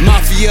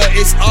 Mafia,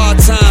 it's our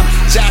time.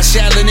 Josh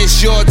Allen,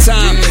 it's your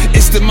time.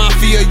 It's the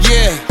Mafia,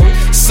 yeah.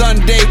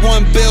 Sunday,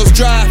 1 Bills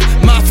Drive.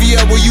 Mafia,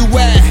 where you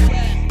at?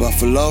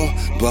 Buffalo,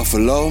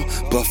 Buffalo,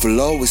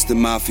 Buffalo, it's the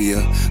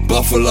mafia.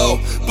 Buffalo,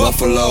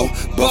 Buffalo,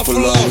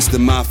 Buffalo, it's the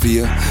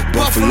mafia.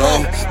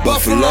 Buffalo,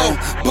 Buffalo,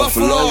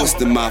 Buffalo, it's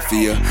the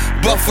mafia.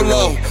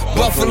 Buffalo,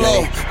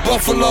 Buffalo,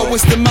 Buffalo,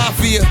 it's the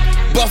mafia.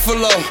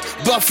 Buffalo,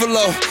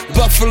 Buffalo,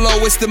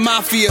 Buffalo, it's the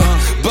mafia.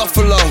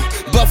 Buffalo,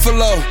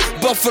 Buffalo,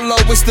 Buffalo,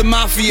 it's the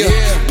mafia.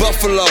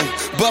 Buffalo,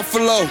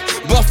 Buffalo,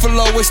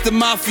 Buffalo, it's the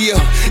mafia.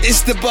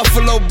 It's the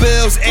Buffalo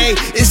Bills, ayy.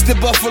 It's the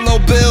Buffalo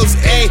Bills,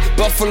 ayy.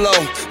 Buffalo,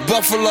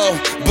 Buffalo,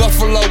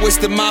 Buffalo, it's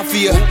the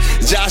mafia.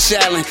 Josh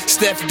Allen,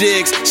 Steph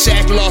Diggs,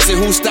 Shaq Lawson,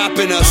 who's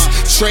stopping us?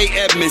 Trey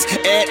Edmonds,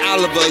 Ed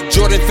Oliver,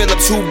 Jordan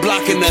Phillips, who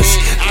blocking us?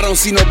 I don't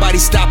see nobody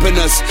stopping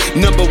us.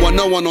 Number one,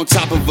 no one on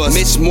top of us.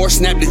 Mitch Moore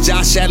snapped to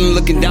Josh Allen,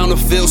 looking down the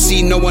field,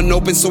 see no one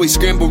open, so he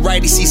scrambled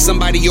right. He sees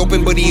somebody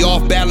open, but he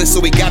off balance,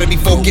 so he gotta be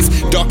focused.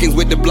 Dawkins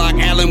with the block,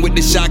 Allen with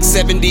the shock,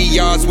 70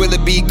 yards. Will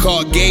it be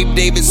caught? Gabe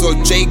Davis or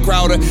Jay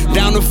Crowder?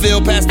 Down the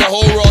field, past the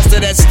whole roster.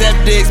 That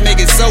Steph Diggs make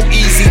it so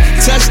easy.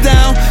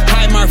 Touchdown,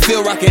 Highmark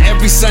Field rocking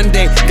every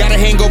Sunday. Got a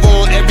hangover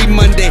on every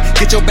Monday.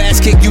 Get your ass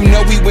kicked, you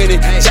know we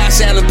winning.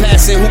 Josh Allen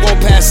passing, who gon'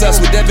 pass us?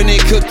 With Devin A.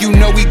 Cook, you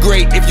know we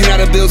great. If you're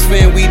not a Bills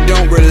fan, we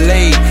don't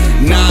relate.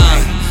 Nah.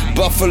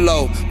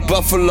 Buffalo,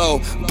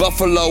 Buffalo,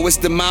 Buffalo, it's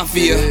the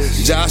mafia.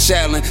 Josh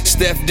Allen,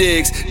 Steph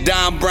Diggs,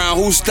 Don Brown,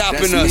 who's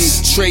stopping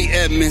us? Trey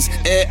Edmonds,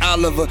 Ed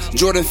Oliver,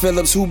 Jordan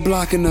Phillips, who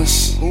blocking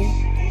us?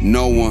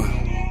 No one.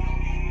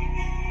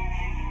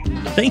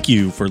 Thank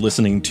you for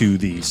listening to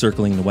the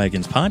Circling the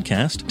Wagons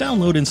podcast.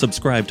 Download and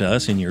subscribe to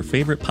us in your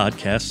favorite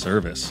podcast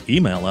service.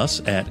 Email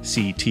us at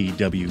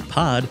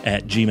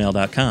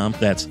ctwpod@gmail.com.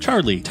 That's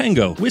Charlie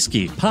Tango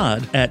Whiskey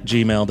Pod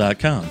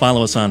 @gmail.com.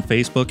 Follow us on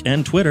Facebook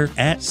and Twitter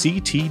at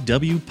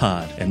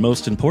CTWPod. And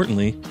most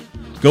importantly,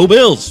 go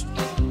Bills!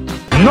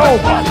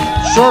 Nobody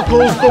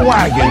circles the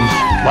wagons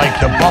like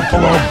the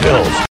Buffalo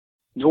Bills.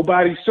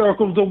 Nobody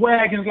circles the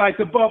wagons like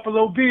the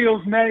Buffalo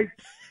Bills, Nate.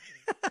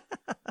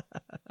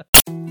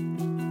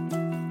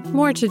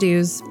 More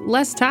to-dos,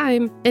 less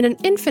time, and an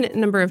infinite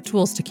number of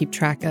tools to keep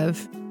track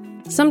of.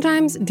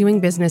 Sometimes doing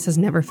business has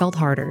never felt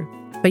harder,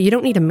 but you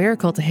don't need a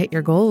miracle to hit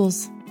your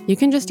goals. You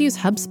can just use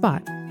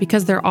HubSpot,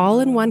 because their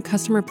all-in-one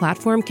customer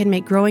platform can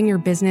make growing your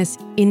business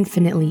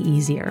infinitely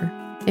easier.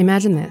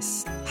 Imagine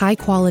this: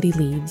 high-quality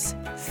leads,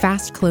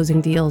 fast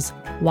closing deals,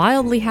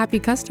 wildly happy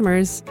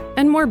customers,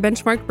 and more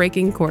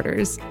benchmark-breaking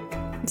quarters.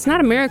 It's not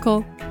a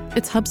miracle,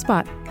 it's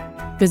HubSpot.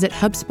 Visit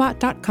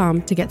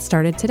HubSpot.com to get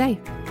started today.